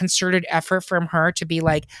very concerted effort from her to be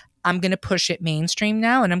like, I'm going to push it mainstream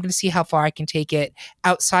now, and I'm going to see how far I can take it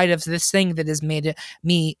outside of this thing that has made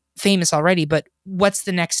me famous already, but what's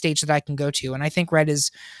the next stage that I can go to? And I think Red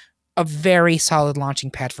is a very solid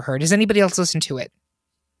launching pad for her. Does anybody else listen to it?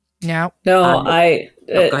 No? No,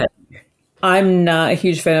 go ahead. I'm not a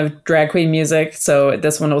huge fan of drag queen music, so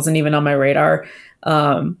this one wasn't even on my radar.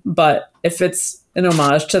 But if it's an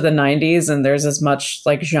homage to the 90s and there's as much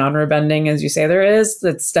like genre bending as you say there is,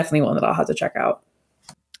 that's definitely one that I'll have to check out.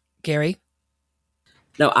 Gary?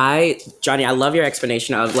 No, Johnny, I love your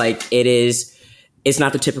explanation of like, it's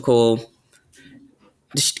not the typical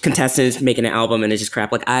contestants making an album and it's just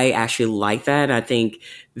crap. Like, I actually like that. I think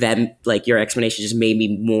that like your explanation just made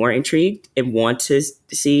me more intrigued and want to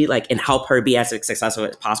see like, and help her be as successful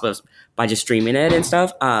as possible by just streaming it and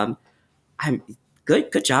stuff. I'm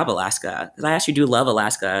good job, Alaska. I actually do love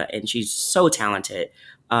Alaska, and she's so talented.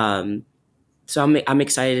 So I'm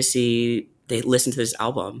excited to see they listen to this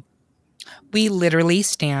album. We literally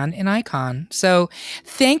stan an icon. So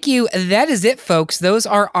thank you. That is it, folks. Those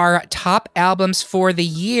are our top albums for the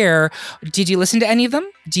year. Did you listen to any of them?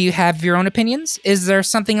 Do you have your own opinions? Is there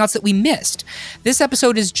something else that we missed? This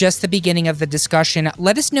episode is just the beginning of the discussion.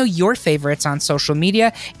 Let us know your favorites on social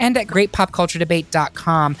media and at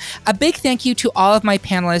greatpopculturedebate.com. A big thank you to all of my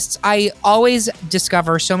panelists. I always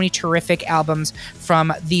discover so many terrific albums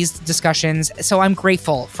from these discussions, so I'm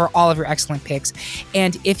grateful for all of your excellent picks.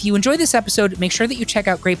 And if you enjoy this episode, make sure that you check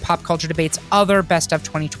out Great Pop Culture Debate's other Best of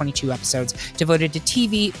 2022 episodes devoted to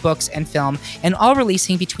TV, books, and film, and all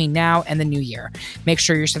releasing between now and the new year. Make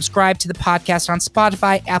sure you're subscribed to the podcast on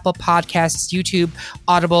Spotify, Apple Podcasts, YouTube,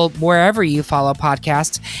 Audible, wherever you follow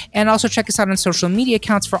podcasts, and also check us out on social media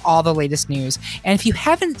accounts for all the latest news. And if you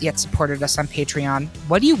haven't yet supported us on Patreon,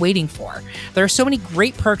 what are you waiting for? There are so many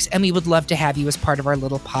great perks, and we would love to have you as part of our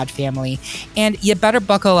little pod family. And you better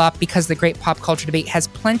buckle up, because the Great Pop Culture Debate has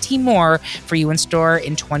plenty more for you in store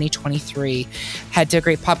in 2023. Head to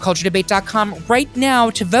greatpopculturedebate.com right now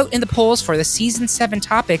to vote in the polls for the season 7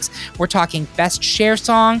 topics. We're talking best share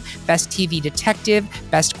song, best TV detective,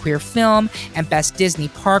 best queer film, and best Disney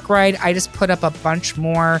park ride. I just put up a bunch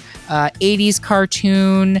more 80s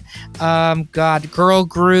cartoon, girl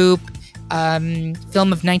group,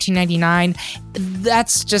 film of 1999.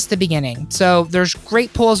 That's just the beginning. So there's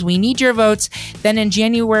great polls. We need your votes. Then in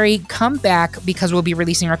January, come back, because we'll be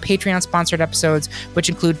releasing our Patreon sponsored episodes, which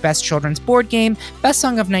include Best Children's Board Game, Best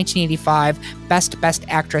Song of 1985, Best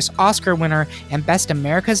Actress Oscar winner, and Best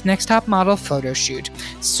America's Next Top Model photo shoot.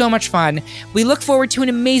 So much fun. We look forward to an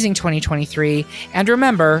amazing 2023. And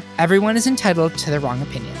remember, everyone is entitled to their wrong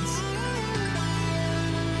opinions.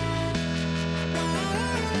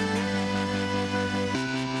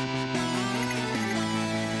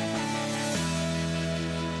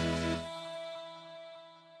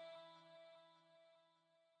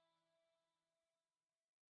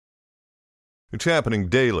 It's happening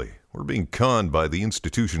daily. We're being conned by the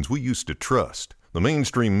institutions we used to trust. The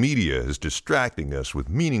mainstream media is distracting us with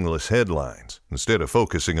meaningless headlines instead of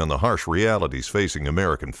focusing on the harsh realities facing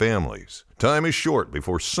American families. Time is short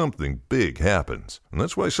before something big happens, and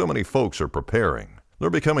that's why so many folks are preparing. They're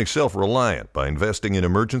becoming self-reliant by investing in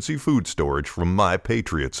emergency food storage from My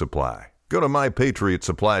Patriot Supply. Go to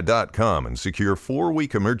MyPatriotSupply.com and secure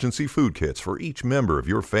 4-week emergency food kits for each member of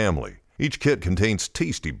your family. Each kit contains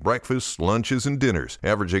tasty breakfasts, lunches, and dinners,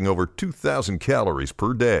 averaging over 2,000 calories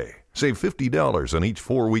per day. Save $50 on each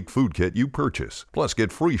 4-week food kit you purchase, plus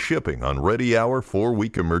get free shipping on Ready Hour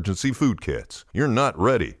 4-week emergency food kits. You're not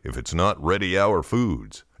ready if it's not Ready Hour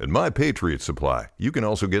Foods. At My Patriot Supply, you can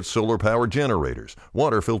also get solar power generators,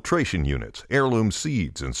 water filtration units, heirloom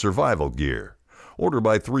seeds, and survival gear. Order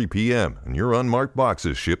by 3 p.m. and your unmarked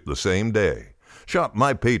boxes ship the same day. Shop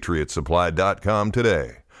MyPatriotSupply.com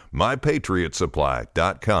today.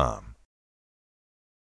 MyPatriotSupply.com.